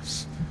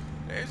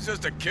 He's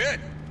just a kid.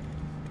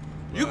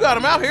 You got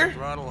him out here.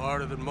 Throttle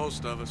harder than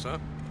most of us, huh?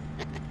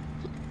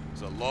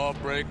 He's a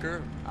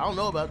lawbreaker. I don't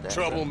know about that.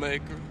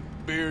 Troublemaker,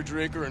 beer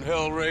drinker, and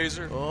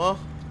hellraiser.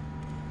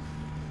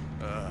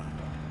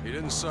 He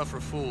didn't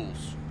suffer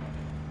fools.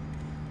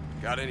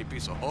 Got any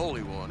piece of hole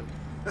he wanted.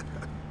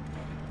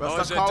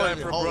 Always had time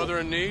for a brother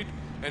in need,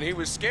 and he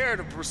was scared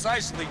of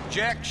precisely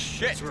jack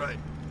shit. That's right.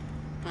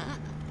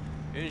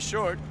 In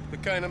short, the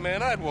kind of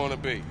man I'd want to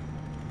be.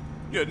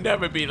 You'll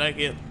never be like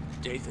him,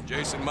 Jason.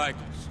 Jason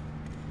Michaels.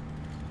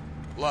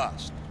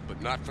 Lost,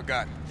 but not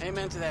forgotten.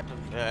 Amen to that, Billy.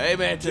 Yeah,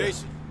 amen to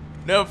Jason.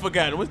 Never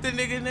forgotten. What's that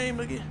nigga's name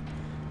again?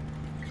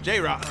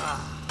 J-Rock.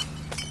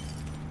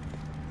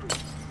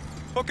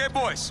 Okay,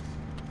 boys.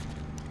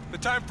 The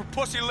time for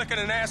pussy licking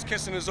and ass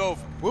kissing is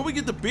over. Where we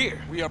get the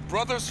beer? We are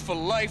brothers for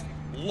life,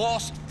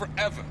 lost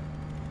forever.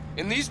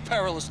 In these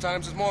perilous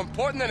times, it's more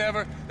important than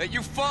ever that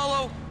you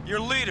follow your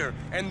leader,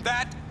 and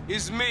that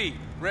is me.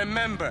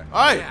 Remember.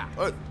 All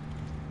right.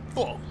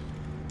 Fuck.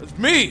 It's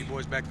me.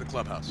 Boys, back to the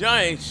clubhouse. Y'all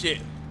ain't shit.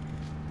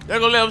 Y'all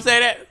gonna let him say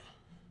that?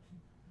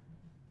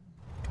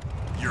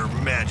 Your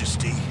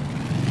Majesty.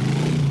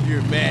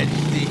 Your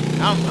Majesty.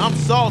 I'm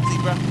salty,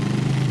 bro.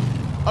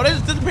 Oh, they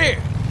just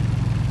disappeared.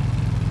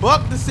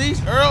 Buck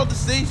deceased, Earl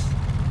deceased,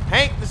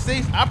 Hank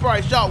deceased. I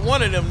probably shot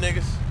one of them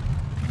niggas.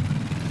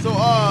 So,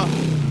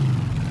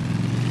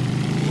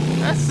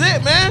 that's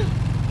it, man.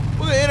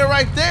 We're gonna end it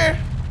right there.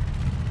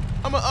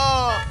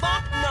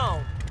 Fuck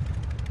no.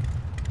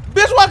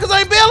 Bitch, why? 'Cause I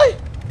ain't Billy?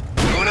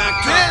 Don't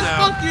act Yeah, tough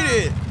now. fuck you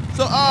did.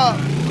 So,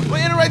 we'll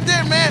end it right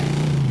there, man.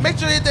 Make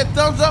sure to hit that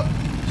thumbs up.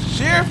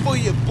 Share for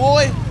your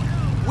boy.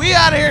 We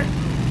out of here.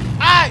 All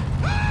right.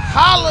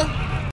 Holla.